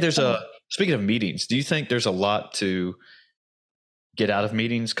you think there's speaking of meetings, do you think there's a lot to get out of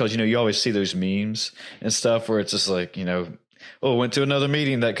meetings? Because you always see those memes and stuff where it's just like, went to another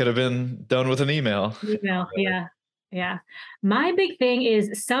meeting that could have been done with an email. Yeah. My big thing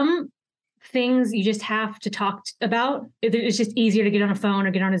is some things you just have to talk about. It's just easier to get on a phone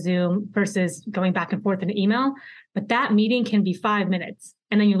or get on a Zoom versus going back and forth in an email. But that meeting can be 5 minutes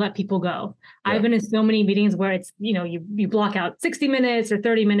and then you let people go. Yeah. I've been in so many meetings where it's, you block out 60 minutes or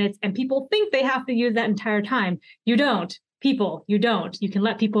 30 minutes and people think they have to use that entire time. You don't. People, you don't. You can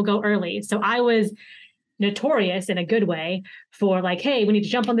let people go early. So I was notorious in a good way for like, hey, we need to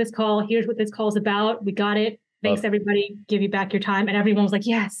jump on this call. Here's what this call is about. We got it. Thanks, everybody. Give you back your time. And everyone was like,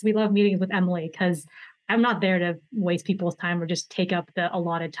 yes, we love meetings with Emily, because I'm not there to waste people's time or just take up the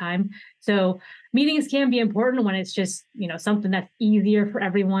allotted time. So meetings can be important when it's just, something that's easier for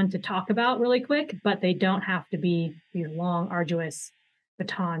everyone to talk about really quick, but they don't have to be these long, arduous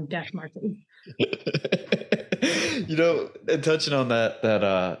baton death marches. And touching on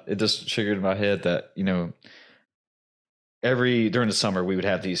that it just triggered in my head that, during the summer we would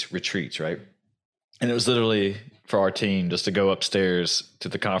have these retreats, right? And it was literally for our team just to go upstairs to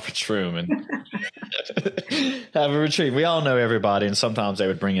the conference room and have a retreat. We all know everybody, and sometimes they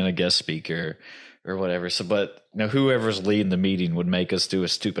would bring in a guest speaker or whatever. So, but whoever's leading the meeting would make us do a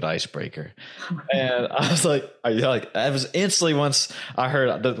stupid icebreaker. And I was like, I was instantly, once I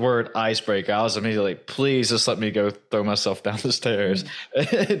heard the word icebreaker, I was immediately like, please just let me go throw myself down the stairs.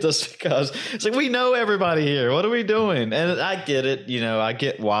 Just because it's like, we know everybody here. What are we doing? And I get it. I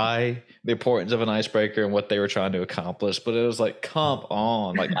get why the importance of an icebreaker and what they were trying to accomplish, but it was like, come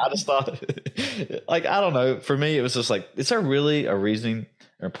on. Like, I just thought, like, I don't know. For me, it was just like, is there really a reasoning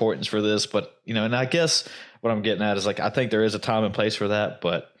or importance for this? But, and I guess what I'm getting at is like, I think there is a time and place for that,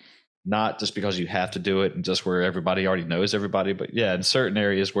 but not just because you have to do it and just where everybody already knows everybody. But yeah, in certain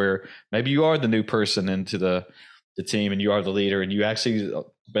areas where maybe you are the new person into the team and you are the leader, and you actually, the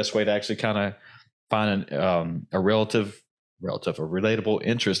best way to actually kind of find a relatable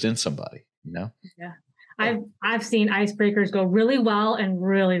interest in somebody, Yeah. I've seen icebreakers go really well and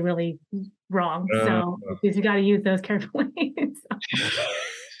really, really wrong. So you got to use those carefully.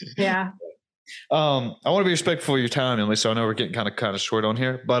 Yeah. I want to be respectful of your time, Emily. So I know we're getting kind of short on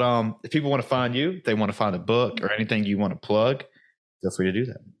here, but if people want to find you, if they want to find a book or anything you want to plug, feel free to do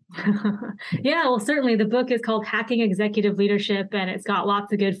that. Yeah, well, certainly the book is called Hacking Executive Leadership, and it's got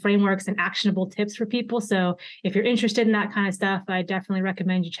lots of good frameworks and actionable tips for people. So if you're interested in that kind of stuff, I definitely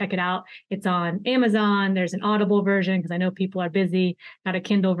recommend you check it out. It's on Amazon. There's an Audible version because I know people are busy, got a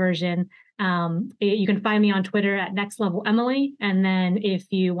Kindle version. You can find me on Twitter at Next Level Emily. And then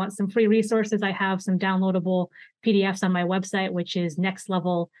if you want some free resources, I have some downloadable PDFs on my website, which is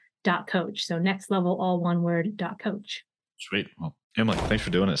nextlevel.coach. So next level, all one word, .coach. Sweet. Well, Emily, thanks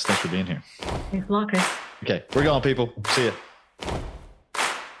for doing this. Thanks for being here. Thanks a lot, Chris. Okay, we're going, people. See ya.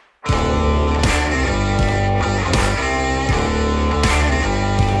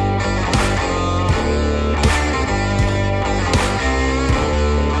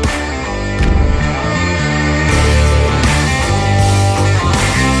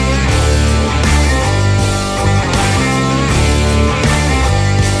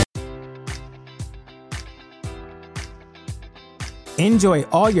 Enjoy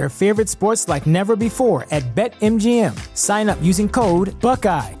all your favorite sports like never before at BetMGM. Sign up using code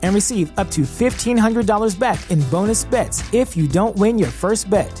Buckeye and receive up to $1,500 back in bonus bets if you don't win your first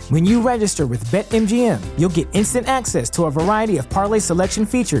bet. When you register with BetMGM, you'll get instant access to a variety of parlay selection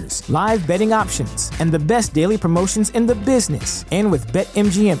features, live betting options, and the best daily promotions in the business. And with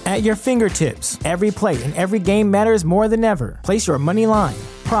BetMGM at your fingertips, every play and every game matters more than ever. Place your money line,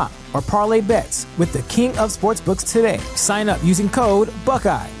 prop, or parlay bets with the king of sportsbooks today. Sign up using code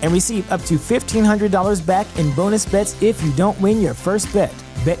Buckeye and receive up to $1,500 back in bonus bets if you don't win your first bet.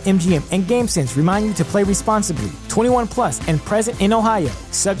 BetMGM and GameSense remind you to play responsibly. 21 plus and present in Ohio,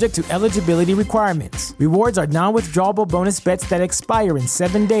 subject to eligibility requirements. Rewards are non-withdrawable bonus bets that expire in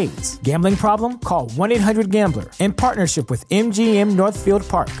 7 days. Gambling problem? Call 1-800-GAMBLER in partnership with MGM Northfield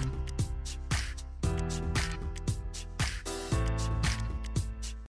Park.